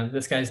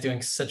this guy's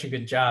doing such a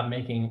good job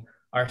making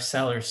our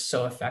sellers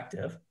so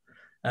effective.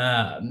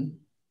 That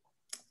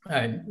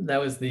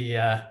was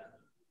the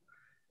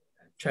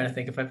trying to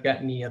think if I've got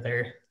any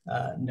other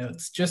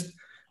notes. Just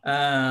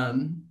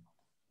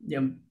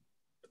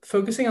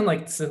focusing on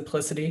like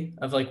simplicity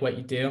of like what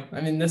you do.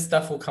 I mean, this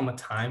stuff will come with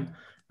time,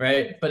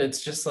 right? But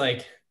it's just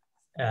like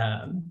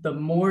the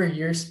more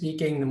you're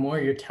speaking, the more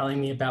you're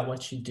telling me about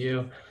what you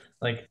do,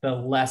 like the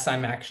less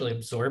I'm actually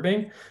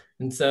absorbing.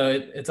 And so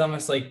it's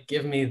almost like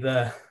give me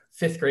the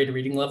 5th grade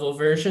reading level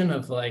version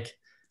of like,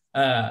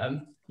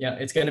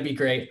 it's going to be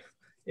great.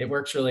 It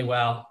works really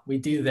well. We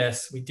do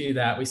this, we do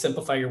that. We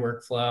simplify your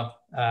workflow.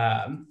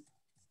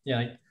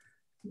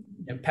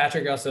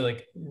 Patrick also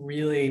like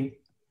really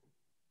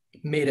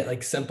made it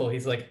like simple.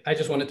 He's like, I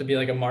just want it to be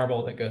like a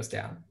marble that goes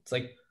down. It's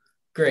like,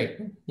 great.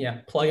 Yeah.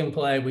 Plug and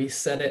play. We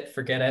set it,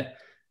 forget it.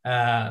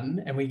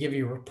 And we give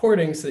you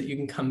reporting so that you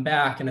can come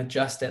back and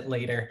adjust it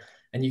later.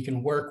 And you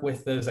can work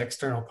with those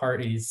external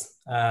parties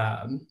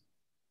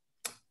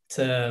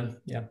to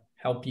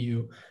help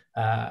you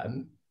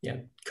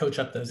coach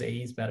up those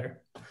AEs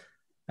better.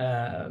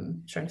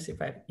 Trying to see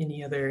if I have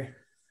any other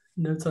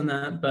notes on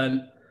that,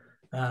 but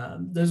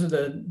those are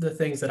the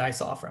things that I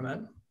saw from it.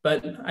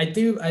 But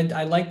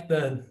I like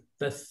the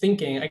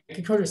thinking. I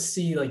could kind of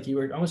see like you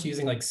were almost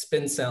using like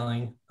spin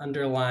selling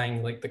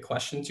underlying like the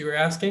questions you were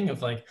asking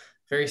of like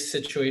very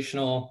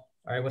situational.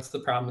 All right, what's the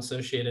problem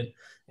associated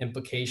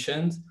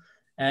implications?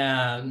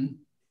 And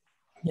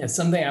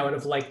something I would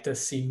have liked to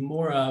see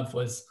more of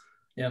was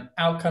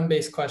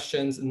outcome-based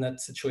questions in that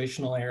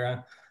situational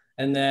era.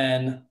 And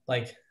then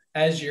like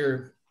as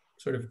you're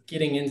sort of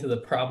getting into the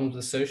problems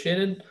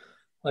associated,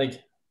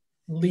 like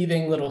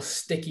leaving little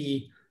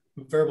sticky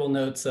verbal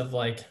notes of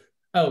like,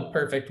 oh,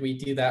 perfect, we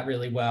do that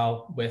really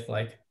well with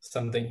like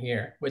something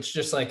here, which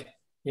just like,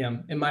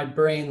 in my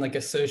brain, like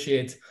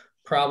associates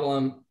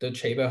problem.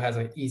 Docebo has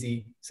an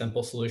easy,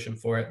 simple solution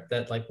for it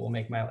that like will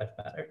make my life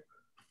better.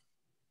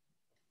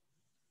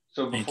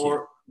 So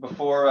before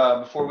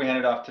we hand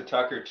it off to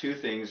Tucker, two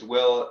things.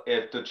 Will,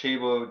 if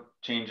Docebo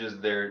changes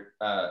their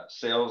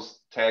sales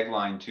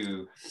tagline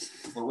to,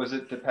 what was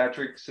it that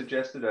Patrick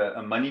suggested,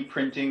 a money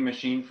printing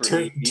machine for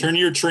turn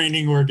your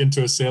training org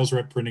into a sales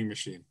rep printing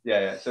machine.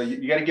 Yeah. So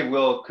you got to give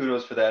Will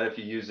kudos for that if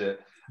you use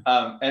it.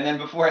 And then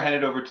before I hand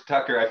it over to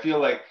Tucker, I feel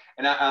like,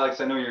 and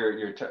Alex, I know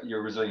you're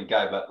a resilient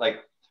guy, but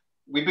like,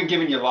 we've been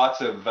giving you lots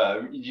of,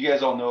 you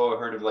guys all know,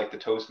 heard of like the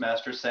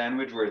Toastmaster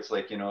sandwich, where it's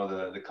like,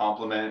 the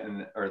compliment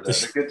and or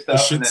the good stuff. The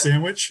shit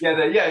sandwich.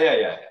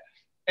 Yeah.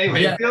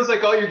 Anyway, It feels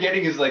like all you're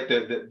getting is like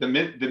the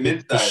mid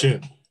the side.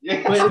 shit.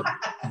 Yeah. But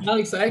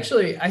Alex,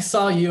 actually, I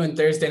saw you in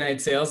Thursday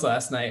Night Sales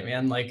last night,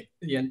 man. Like,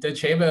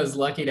 Docebo is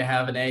lucky to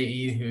have an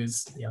AE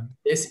who's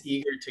this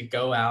eager to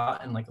go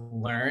out and like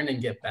learn and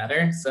get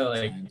better. So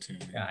like,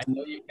 I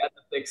know you've got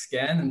the thick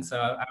skin, and so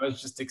I was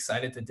just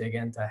excited to dig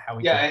into how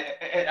we. Yeah,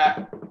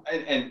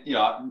 and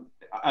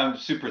I'm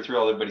super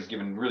thrilled. Everybody's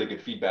given really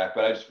good feedback,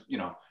 but I just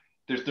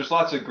there's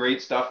lots of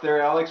great stuff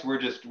there, Alex. We're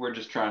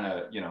just trying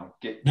to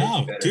get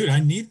better. Dude, I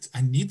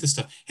need this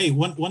stuff. Hey,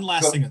 one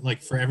last thing,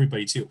 like for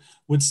everybody too.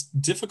 What's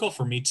difficult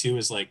for me too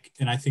is like,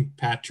 and I think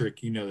Patrick,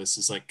 this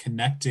is like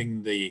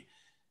connecting the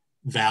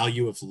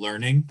value of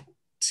learning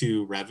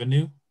to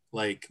revenue.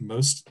 Like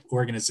most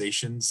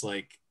organizations,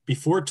 like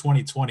before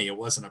 2020, it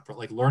wasn't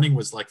like learning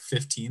was like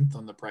 15th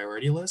on the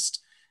priority list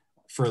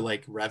for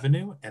like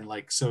revenue, and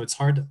like so it's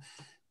hard to.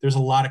 There's a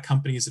lot of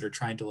companies that are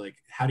trying to like,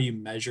 how do you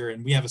measure?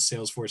 And we have a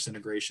Salesforce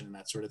integration and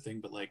that sort of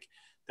thing. But like,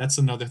 that's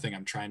another thing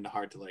I'm trying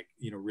hard to like,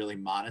 really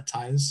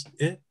monetize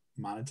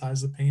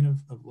the pain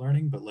of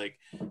learning. But like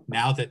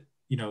now that,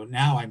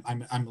 now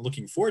I'm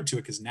looking forward to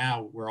it because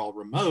now we're all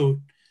remote.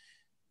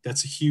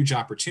 That's a huge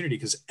opportunity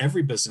because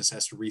every business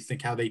has to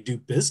rethink how they do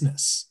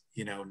business,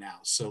 now.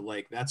 So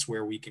like, that's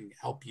where we can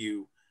help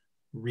you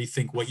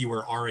rethink what you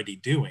were already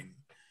doing.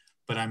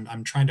 But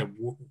I'm trying to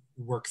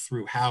work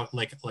through how,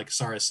 like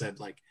Sara said,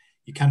 like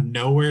you kind of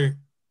know where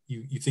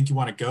you think you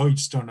want to go, you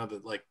just don't know the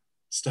like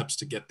steps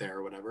to get there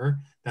or whatever.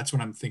 That's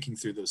when I'm thinking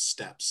through those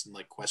steps and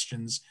like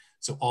questions.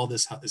 So all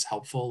this is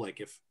helpful. Like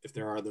if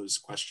there are those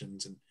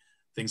questions and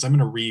things, I'm going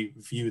to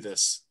review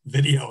this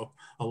video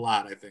a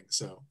lot, I think.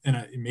 So,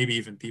 and maybe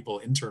even people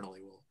internally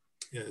will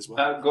as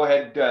well. Go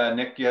ahead,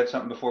 Nick. You had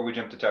something before we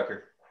jump to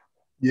Tucker.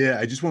 Yeah,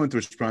 I just wanted to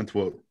respond to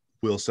what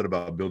Will said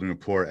about building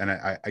rapport. And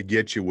I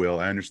get you, Will,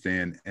 I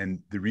understand. And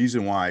the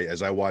reason why,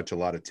 as I watch a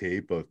lot of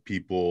tape of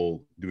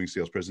people doing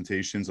sales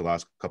presentations the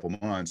last couple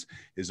months,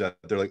 is that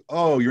they're like,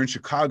 oh, you're in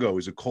Chicago,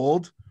 is it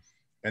cold?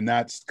 And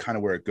that's kind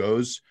of where it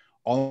goes.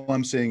 All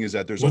I'm saying is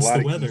that there's What's a lot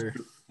the of weather?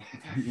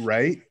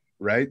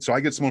 Right. So I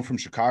get someone from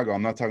Chicago.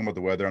 I'm not talking about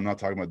the weather. I'm not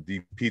talking about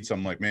deep pizza.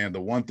 I'm like, man,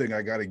 the one thing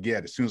I got to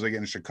get as soon as I get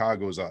in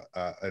Chicago is an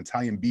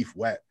Italian beef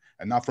wet,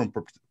 and not from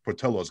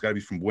Portillo. It's got to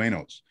be from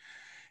Bueno's.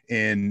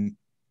 And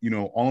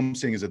all I'm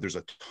saying is that there's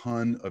a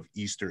ton of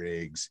Easter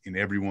eggs in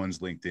everyone's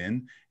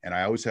LinkedIn. And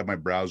I always have my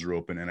browser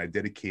open and I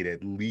dedicate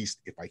at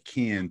least, if I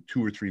can,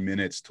 2 or 3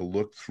 minutes to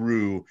look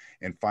through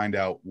and find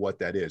out what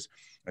that is.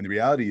 And the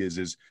reality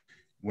is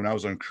when I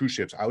was on cruise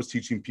ships, I was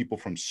teaching people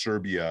from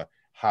Serbia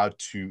how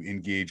to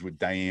engage with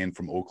Diane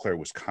from Eau Claire,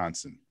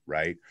 Wisconsin,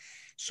 right?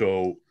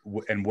 So,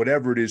 and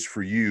whatever it is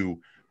for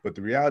you, but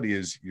the reality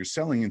is you're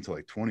selling into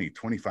like 20,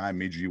 25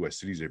 major US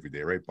cities every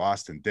day, right?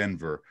 Boston,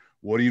 Denver.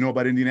 What do you know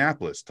about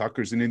Indianapolis?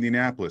 Tucker's in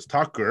Indianapolis.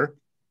 Tucker,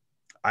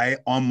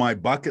 on my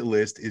bucket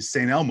list is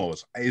St.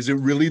 Elmo's. Is it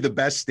really the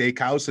best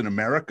steakhouse in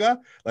America?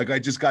 Like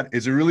is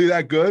it really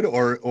that good,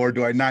 or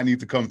do I not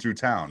need to come through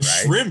town,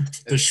 right?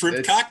 The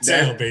shrimp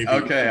cocktail, baby.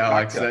 Okay,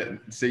 Alex.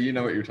 So you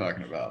know what you're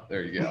talking about.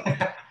 There you go.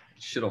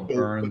 Shit'll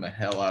burn the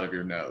hell out of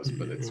your nose,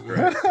 but it's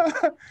great.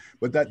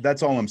 But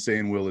that's all I'm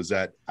saying, Will, is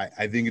that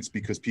I think it's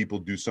because people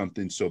do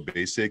something so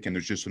basic, and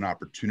there's just an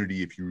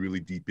opportunity if you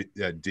really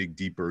dig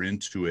deeper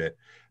into it.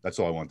 That's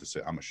all I want to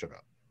say. I'm gonna shut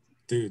up.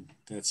 Dude,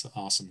 that's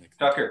awesome, Nick.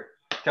 Tucker,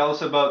 tell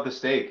us about the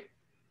steak.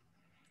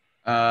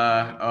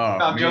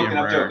 I'm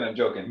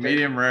joking.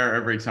 Medium rare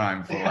every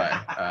time,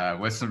 filet,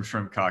 with some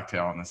shrimp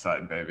cocktail on the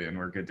side, baby, and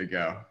we're good to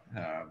go.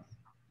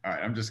 All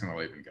right, I'm just going to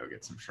leave and go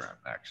get some shrimp,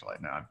 actually.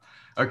 No.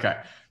 Okay.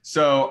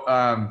 So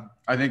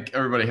I think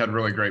everybody had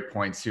really great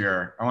points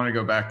here. I want to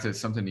go back to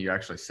something you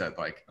actually said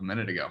like a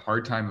minute ago,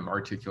 hard time of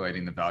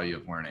articulating the value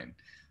of learning.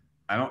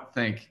 I don't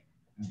think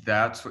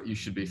that's what you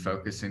should be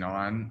focusing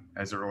on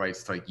as it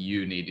relates to like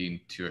you needing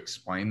to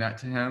explain that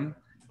to him.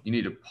 You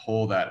need to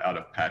pull that out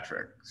of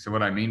Patrick. So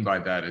what I mean by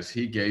that is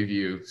he gave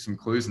you some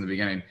clues in the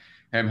beginning.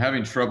 Hey, I'm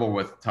having trouble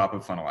with top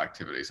of funnel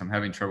activities. I'm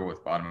having trouble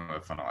with bottom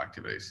of funnel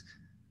activities.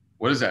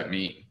 What does that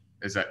mean?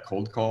 Is that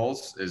cold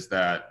calls? Is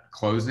that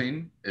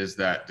closing? Is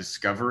that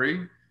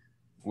discovery?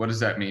 What does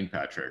that mean,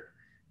 Patrick?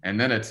 And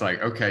then it's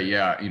like, okay,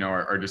 yeah, you know,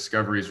 our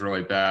discovery is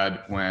really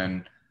bad.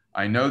 When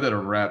I know that a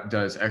rep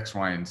does X,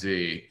 Y, and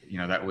Z, you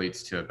know, that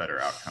leads to a better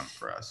outcome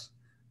for us.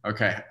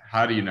 Okay,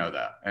 how do you know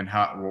that? And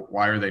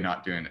why are they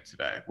not doing it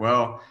today?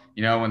 Well,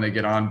 you know, when they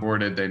get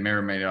onboarded, they may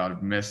or may not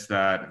have missed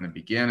that in the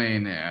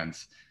beginning. And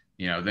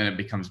you know, then it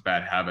becomes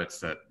bad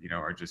habits that, you know,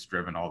 are just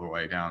driven all the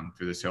way down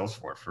through the sales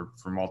floor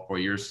for multiple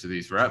years to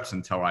these reps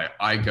until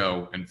I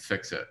go and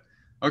fix it.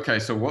 Okay,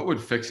 so what would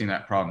fixing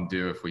that problem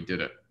do if we did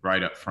it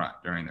right up front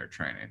during their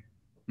training?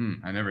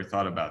 I never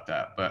thought about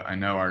that, but I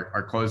know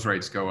our close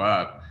rates go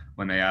up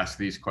when they ask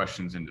these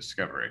questions in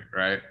discovery,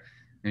 right?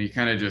 And you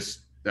kind of just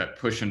that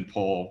push and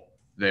pull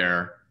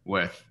there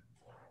with,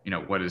 you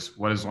know, what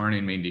does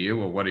learning mean to you?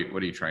 Well, what are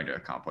you trying to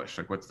accomplish?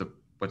 Like, what's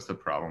the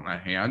problem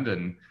at hand?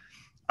 And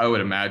I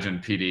would imagine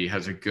PD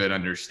has a good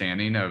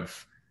understanding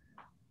of,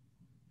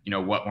 you know,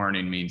 what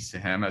learning means to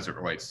him as it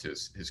relates to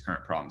his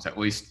current problems, at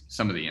least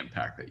some of the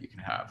impact that you can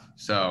have.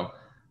 So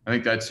I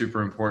think that's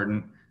super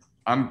important.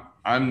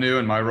 I'm new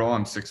in my role.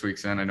 I'm 6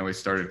 weeks in. I know we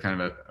started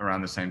kind of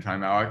around the same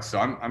time, Alex. So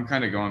I'm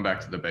kind of going back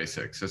to the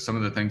basics. So some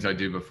of the things I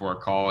do before a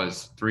call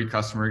is 3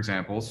 customer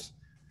examples,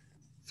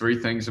 3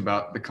 things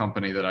about the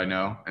company that I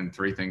know, and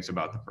 3 things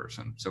about the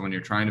person. So when you're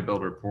trying to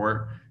build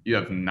rapport, you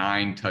have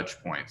 9 touch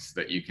points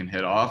that you can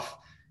hit off.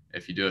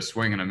 If you do a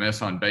swing and a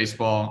miss on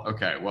baseball,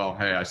 okay, well,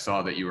 hey, I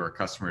saw that you were a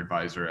customer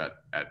advisor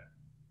at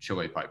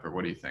Chili Piper.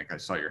 What do you think? I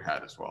saw your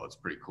hat as well. It's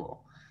pretty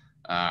cool.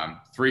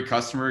 3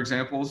 customer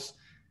examples.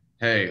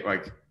 Hey,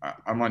 like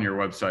I'm on your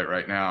website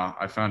right now.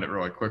 I found it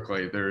really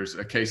quickly. There's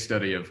a case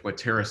study of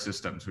Latera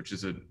Systems, which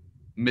is a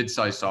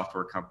mid-sized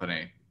software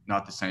company,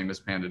 not the same as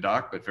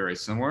PandaDoc, but very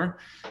similar.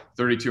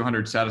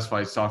 3,200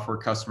 satisfied software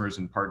customers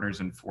and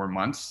partners in 4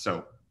 months.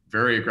 So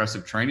very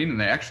aggressive training,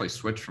 and they actually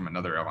switched from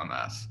another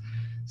LMS.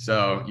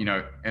 So, you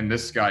know, and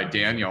this guy,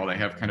 Daniel, they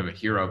have kind of a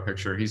hero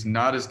picture. He's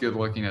not as good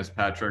looking as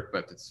Patrick,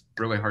 but it's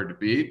really hard to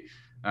beat.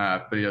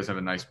 But he does have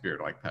a nice beard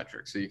like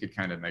Patrick. So you could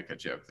kind of make a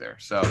joke there.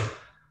 So,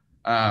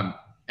 and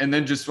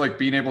then just like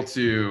being able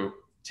to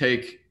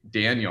take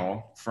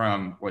Daniel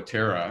from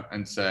Latera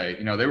and say,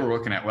 you know, they were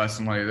looking at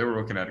Lessonly, they were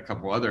looking at a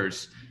couple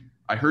others.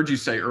 I heard you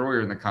say earlier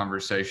in the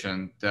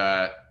conversation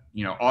that,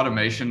 you know,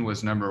 automation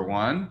was number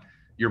 1.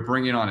 You're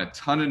bringing on a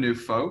ton of new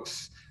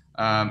folks.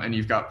 And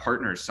you've got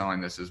partners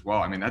selling this as well.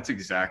 I mean, that's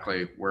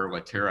exactly where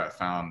Latera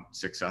found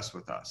success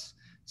with us.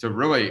 So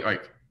really,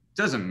 like, it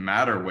doesn't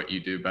matter what you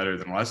do better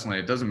than Lessonly.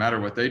 It doesn't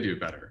matter what they do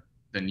better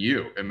than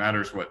you. It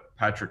matters what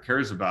Patrick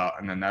cares about,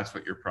 and then that's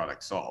what your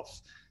product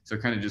solves. So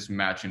kind of just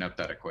matching up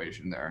that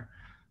equation there.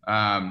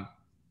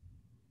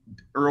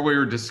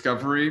 Earlier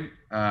discovery,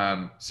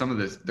 some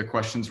of the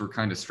questions were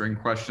kind of string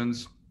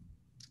questions.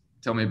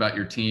 Tell me about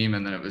your team.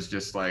 And then it was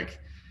just like,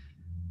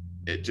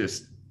 it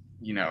just,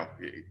 you know,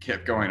 it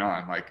kept going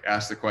on, like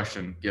ask the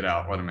question, get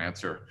out, let them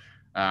answer.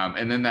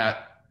 And then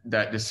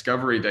that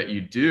discovery that you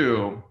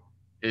do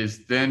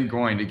is then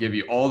going to give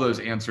you all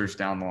those answers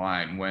down the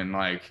line when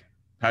like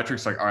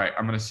Patrick's like, all right,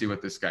 I'm going to see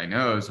what this guy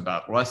knows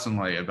about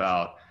Lessonly,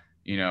 about,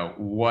 you know,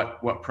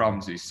 what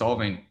problems he's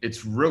solving.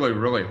 It's really,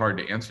 really hard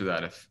to answer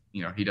that if,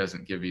 you know, he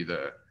doesn't give you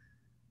the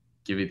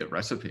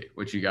recipe,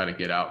 which you got to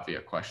get out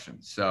via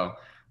questions. So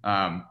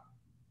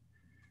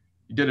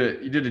you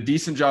did a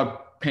decent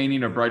job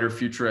painting a brighter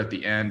future at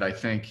the end. I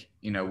think,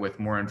 you know, with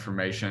more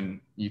information,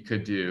 you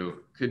could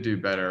do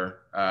better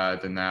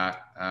than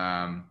that.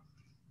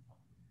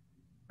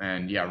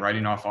 And yeah,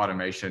 writing off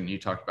automation. You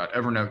talked about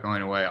Evernote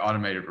going away,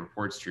 automated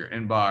reports to your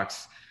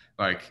inbox.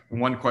 Like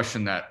one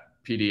question that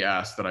PD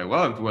asked that I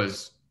loved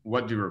was,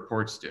 what do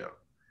reports do?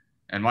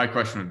 And my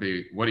question would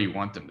be, what do you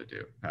want them to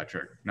do,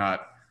 Patrick?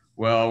 Not,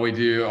 well, we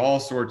do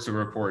all sorts of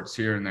reports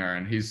here and there.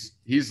 And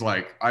he's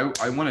like, I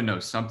want to know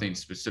something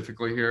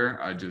specifically here.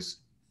 I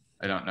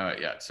don't know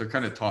it yet. So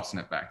kind of tossing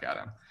it back at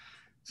him.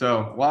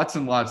 So lots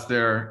and lots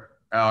there.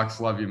 Alex,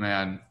 love you,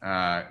 man.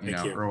 You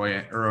know, early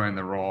in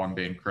the role, I'm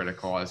being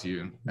critical as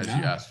you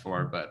asked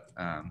for, but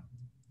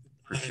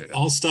appreciate it.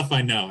 All stuff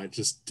I know. I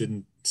just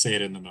didn't say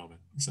it in the moment.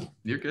 So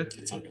you're good.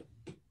 It's all good.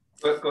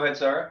 Go ahead,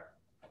 Sara.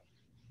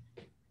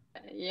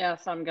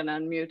 Yes, I'm gonna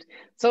unmute.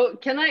 So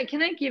can I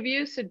give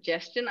you a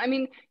suggestion? I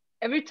mean,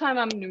 every time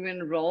I'm new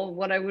in a role,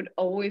 what I would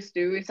always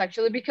do is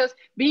actually, because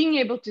being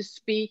able to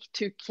speak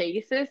to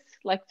cases,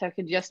 like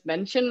Tucker just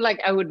mentioned,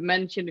 like I would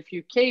mention a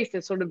few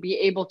cases, sort of be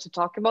able to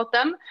talk about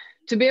them.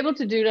 To be able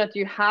to do that,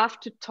 you have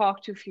to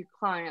talk to a few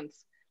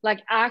clients,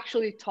 like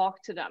actually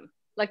talk to them,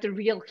 like the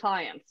real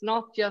clients,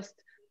 not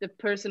just the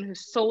person who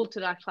sold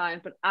to that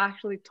client, but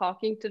actually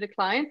talking to the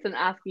clients and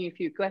asking a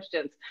few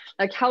questions.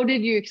 Like, how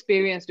did you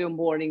experience the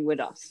onboarding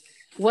with us?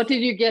 What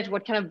did you get?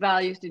 What kind of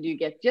values did you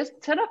get?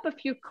 Just set up a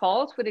few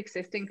calls with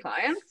existing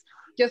clients.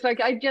 Just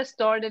like, I just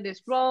started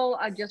this role.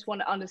 I just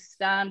want to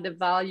understand the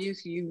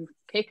values you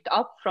picked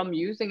up from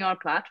using our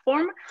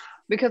platform,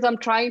 because I'm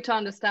trying to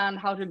understand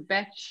how to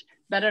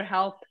better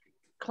help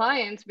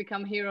clients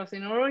become heroes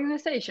in our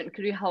organization.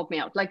 Could you help me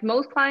out? Like,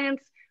 most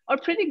clients are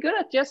pretty good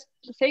at just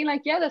saying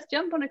like, yeah, let's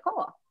jump on a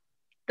call.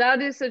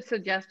 That is a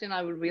suggestion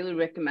I would really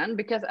recommend,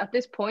 because at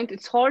this point,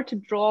 it's hard to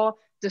draw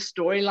the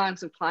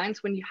storylines of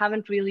clients when you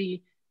haven't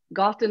really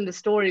gotten the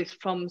stories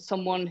from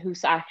someone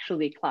who's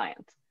actually a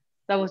client.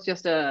 That was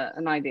just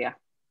an idea.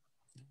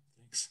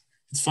 Thanks.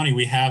 It's funny,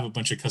 we have a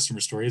bunch of customer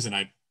stories, and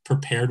I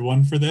prepared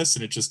one for this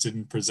and it just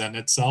didn't present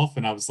itself.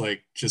 And I was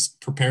like, just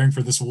preparing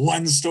for this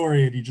one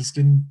story, and you just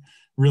didn't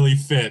really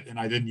fit, and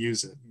I didn't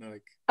use it.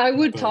 Like, I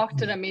would talk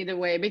to them either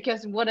way,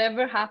 because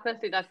whatever happens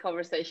in that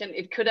conversation,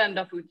 it could end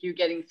up with you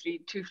getting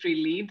 2-3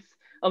 leads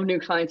of new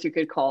clients you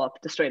could call up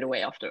straight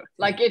away after.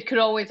 Like, it could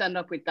always end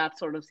up with that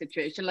sort of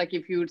situation. Like,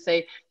 if you would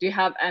say, do you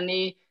have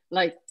any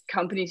like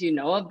companies you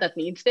know of that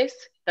needs this,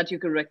 that you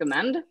could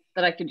recommend,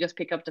 that I could just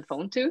pick up the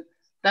phone to?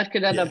 That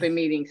could end up in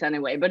meetings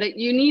anyway. But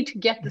you need to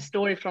get the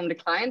story from the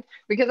client,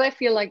 because I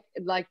feel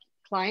like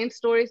client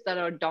stories that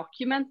are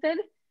documented,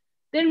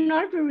 they're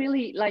not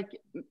really like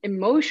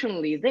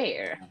emotionally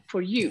there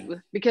for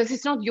you, because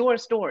it's not your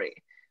story.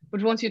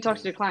 But once you talk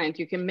to the client,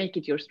 you can make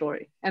it your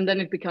story, and then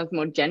it becomes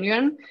more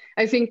genuine.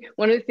 I think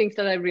one of the things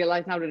that I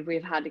realized now that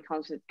we've had the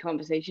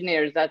conversation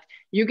here is that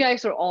you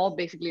guys are all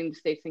basically in the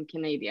States and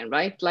Canadian,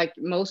 right? Like,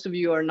 most of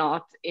you are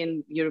not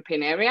in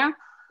European area.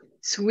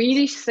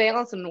 Swedish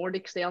sales and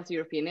Nordic sales,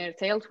 European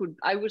sales,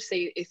 I would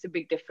say is a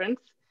big difference.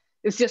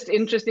 It's just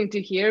interesting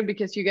to hear,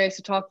 because you guys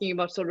are talking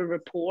about sort of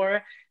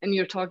rapport, and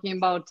you're talking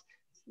about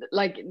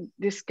like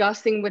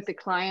discussing with the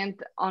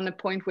client on a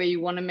point where you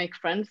want to make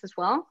friends as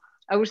well.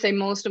 I would say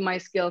most of my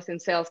skills in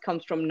sales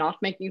comes from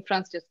not making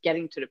friends, just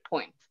getting to the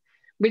point,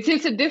 which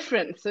is a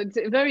difference. So it's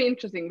very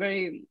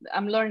interesting.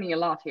 I'm learning a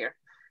lot here.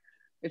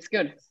 It's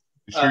good.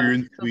 You sure you're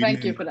in so Sweden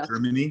thank you for that.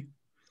 Germany?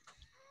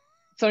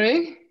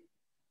 Sorry?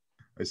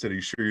 I said, are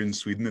you sure you're in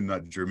Sweden and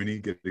not Germany?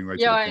 Getting right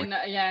to the point.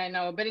 I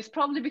know. But it's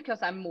probably because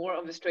I'm more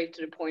of a straight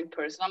to the point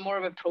person. I'm more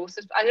of a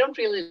process. I don't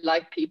really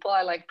like people.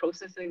 I like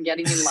processing and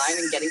getting in line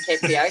and getting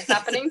KPIs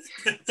happening.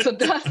 So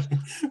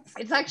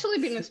it's actually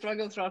been a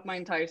struggle throughout my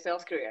entire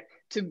sales career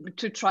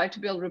to try to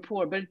build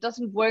rapport, but it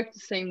doesn't work the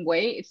same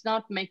way. It's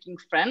not making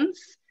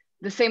friends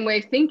the same way.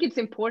 I think it's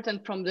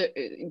important from the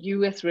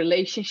US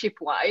relationship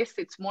wise.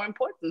 It's more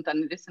important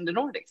than it is in the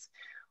Nordics.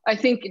 I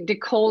think the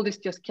cold is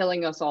just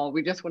killing us all.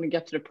 We just want to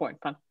get to the point,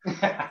 man.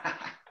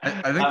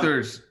 I think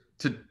there's,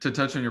 to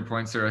touch on your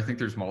point, Sarah, I think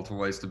there's multiple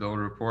ways to build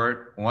a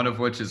report. One of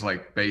which is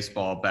like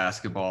baseball,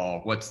 basketball,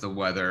 what's the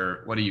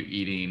weather, what are you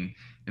eating?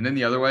 And then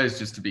the other way is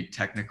just to be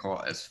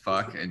technical as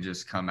fuck and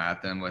just come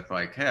at them with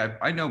like, hey,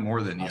 I know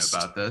more than you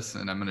about this,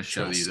 and I'm going to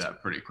show you that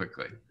pretty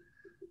quickly.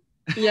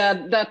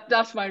 Yeah,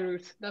 that's my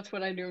route. That's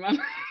what I do, man.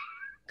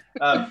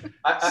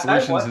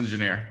 Solutions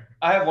engineer.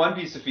 I have one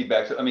piece of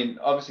feedback. So, I mean,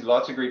 obviously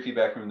lots of great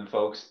feedback from the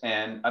folks.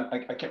 And I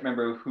can't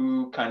remember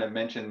who kind of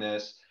mentioned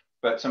this,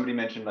 but somebody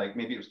mentioned like,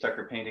 maybe it was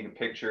Tucker painting a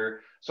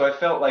picture. So I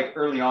felt like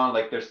early on,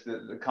 like there's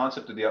the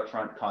concept of the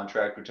upfront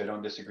contract, which I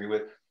don't disagree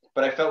with,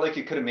 but I felt like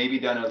you could have maybe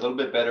done a little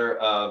bit better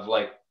of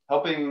like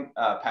helping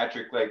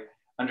Patrick like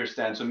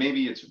understand. So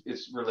maybe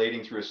it's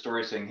relating through a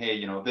story saying, hey,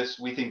 you know,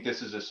 we think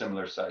this is a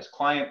similar size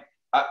client.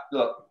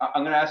 Look,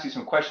 I'm going to ask you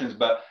some questions,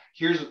 but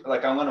here's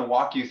like, I'm going to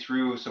walk you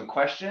through some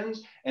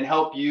questions and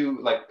help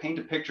you like paint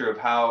a picture of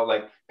how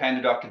like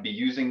PandaDoc could be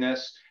using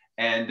this,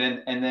 and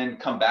then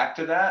come back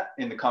to that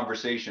in the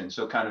conversation.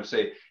 So kind of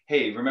say,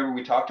 hey, remember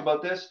we talked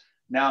about this?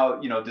 Now,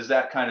 you know, does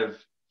that kind of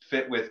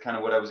fit with kind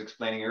of what I was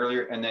explaining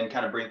earlier? And then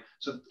kind of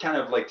kind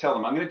of like tell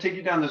them, I'm going to take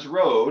you down this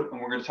road,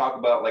 and we're going to talk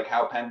about like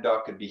how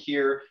PandaDoc could be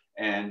here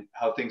and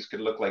how things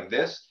could look like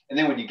this. And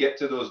then when you get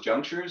to those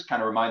junctures,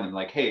 kind of remind them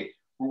like, hey,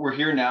 we're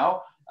here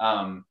now.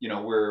 You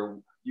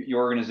know, your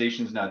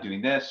organization's now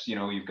doing this. You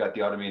know, you've got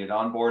the automated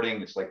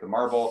onboarding. It's like the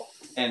marble.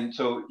 And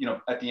so, you know,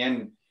 at the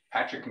end,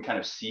 Patrick can kind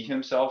of see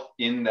himself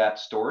in that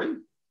story. Does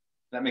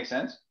that make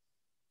sense?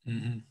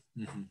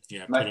 Mm-hmm. Mm-hmm.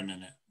 Yeah, put him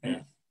in it.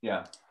 Yeah.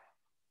 Yeah.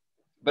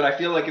 But I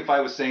feel like if I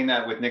was saying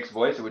that with Nick's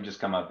voice, it would just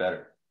come out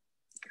better.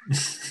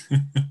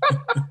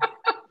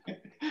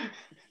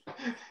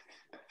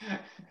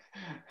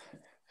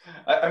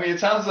 I mean, it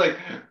sounds like,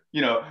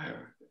 you know,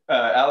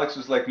 Alex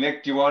was like,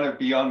 Nick, do you want to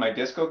be on my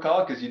disco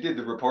call? Because you did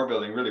the rapport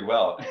building really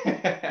well.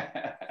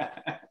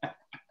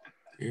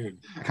 Dude.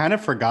 I kind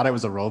of forgot it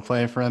was a role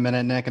play for a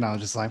minute, Nick, and I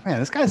was just like, man,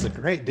 this guy's a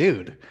great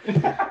dude.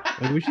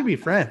 Like, we should be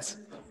friends.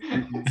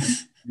 You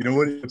know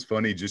what? It's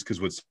funny, just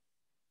because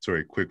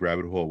quick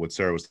rabbit hole, what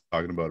Sarah was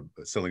talking about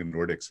selling in the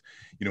Nordics.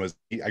 You know,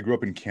 I grew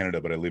up in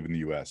Canada, but I live in the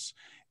US,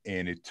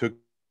 and it took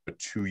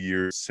 2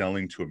 years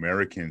selling to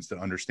Americans to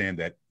understand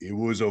that it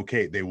was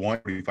okay. They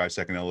want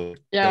 45-second elevator.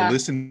 Yeah.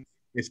 Listen,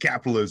 it's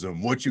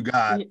capitalism. What you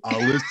got? I'll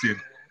listen.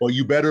 well,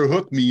 you better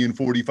hook me in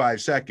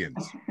 45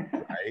 seconds,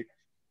 right?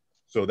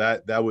 So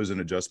that was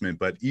an adjustment.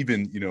 But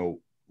even, you know,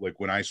 like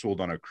when I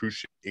sold on a cruise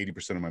ship,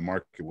 80% of my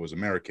market was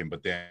American,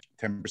 but then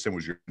 10%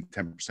 was European,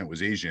 10%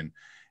 was Asian.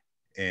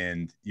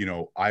 And, you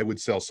know, I would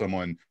sell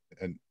someone,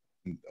 and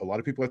a lot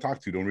of people I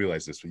talk to don't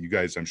realize this, but you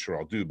guys, I'm sure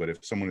I'll do. But if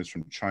someone is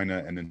from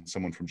China and then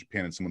someone from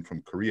Japan and someone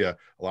from Korea,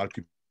 a lot of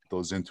people put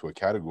those into a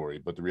category.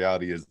 But the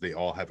reality is they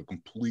all have a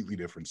completely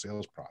different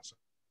sales process,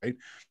 right?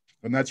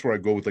 And that's where I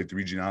go with like the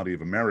regionality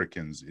of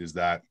Americans is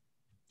that,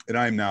 and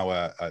I'm now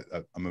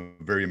I'm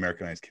a very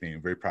Americanized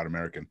Canadian, very proud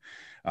American.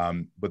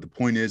 But the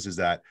point is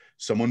that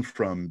someone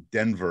from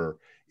Denver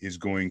is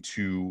going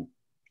to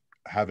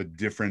have a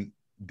different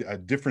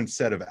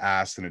set of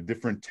asks and a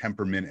different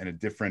temperament and a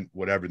different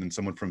whatever than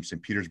someone from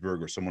St.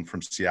 Petersburg or someone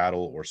from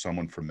Seattle or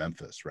someone from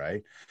Memphis,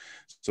 right?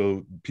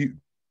 So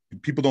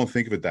people don't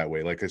think of it that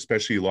way. Like,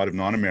 especially a lot of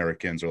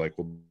non-Americans are like,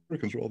 well,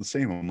 Americans are all the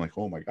same. I'm like,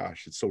 oh my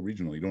gosh, it's so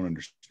regional. You don't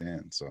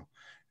understand. So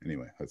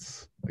anyway,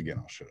 again,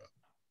 I'll shut up.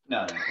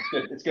 No, it's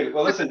good. It's good.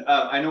 Well, listen,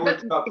 I know we're at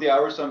the top of the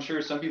hour, so I'm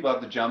sure some people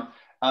have to jump.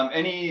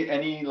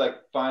 Any like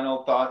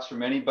final thoughts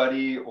from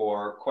anybody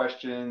or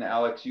question,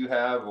 Alex, you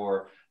have,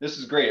 or this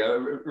is great. I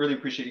really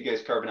appreciate you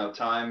guys carving out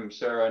time.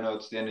 Sarah, I know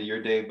it's the end of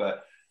your day,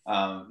 but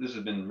this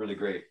has been really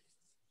great.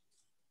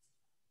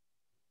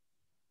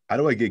 How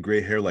do I get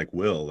gray hair like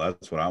Will?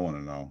 That's what I want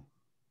to know.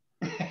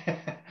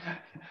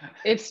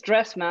 It's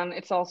stress, man.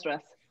 It's all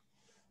stress.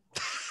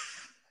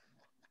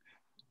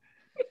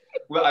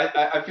 Well,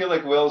 I feel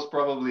like Will's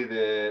probably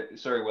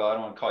sorry, Will, I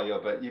don't want to call you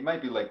up, but you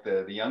might be like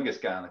the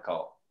youngest guy on the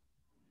call.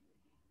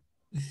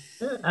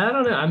 I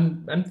don't know.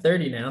 I'm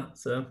 30 now,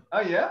 so.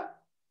 Oh yeah?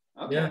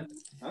 Okay. Yeah.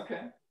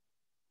 Okay.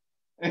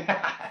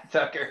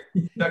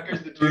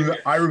 Tucker's the junior.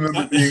 I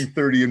remember being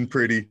 30 and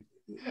pretty.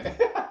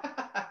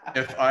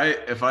 If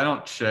I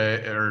don't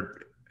shave,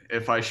 or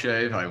if I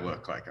shave, I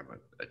look like I'm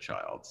a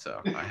child.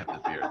 So I have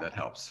the beard. That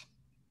helps.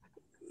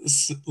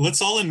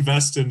 Let's all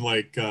invest in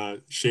like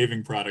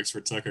shaving products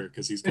for Tucker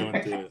because he's going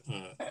through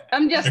a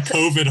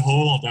COVID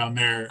hole down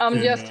there.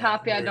 I'm just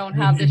happy I don't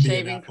have the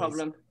shaving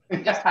problem.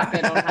 I'm just happy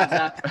I don't have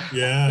that.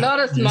 Yeah. Not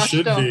as much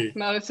though.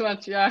 Not as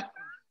much, yeah.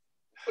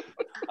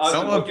 Awesome.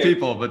 Some love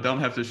people, but don't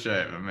have to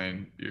shave. I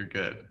mean, you're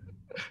good.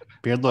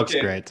 Beard looks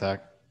great,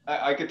 Tuck.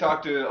 I could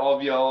talk to all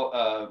of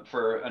y'all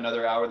for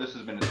another hour. This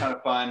has been a ton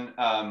of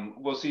fun.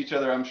 We'll see each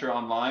other, I'm sure,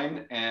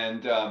 online.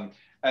 And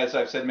as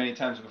I've said many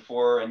times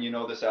before, and you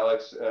know this,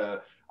 Alex,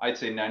 I'd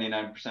say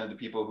 99% of the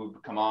people who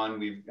come on,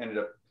 we've ended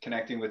up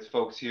connecting with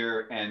folks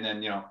here. And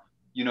then,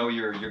 you know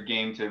your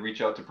game to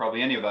reach out to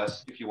probably any of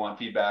us if you want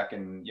feedback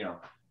and,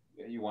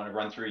 you want to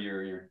run through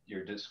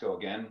your disco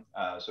again.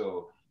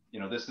 So,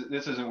 this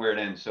isn't where it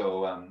ends.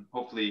 So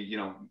hopefully,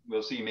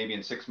 we'll see you maybe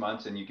in 6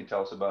 months and you can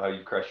tell us about how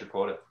you crushed your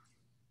quota.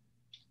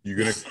 You're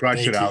going to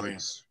crush it,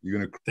 Alex. You're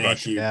going to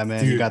crush it. Yeah,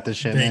 man. Dude, you got this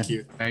shit, man. Thank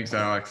you. Thanks,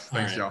 Alex.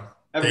 Thanks, y'all.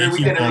 Have a good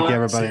weekend, Thank you,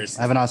 everybody.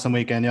 Seriously. Have an awesome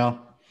weekend, y'all.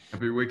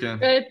 Happy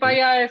weekend. Great. Bye,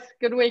 guys.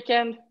 Good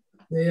weekend.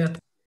 Yeah.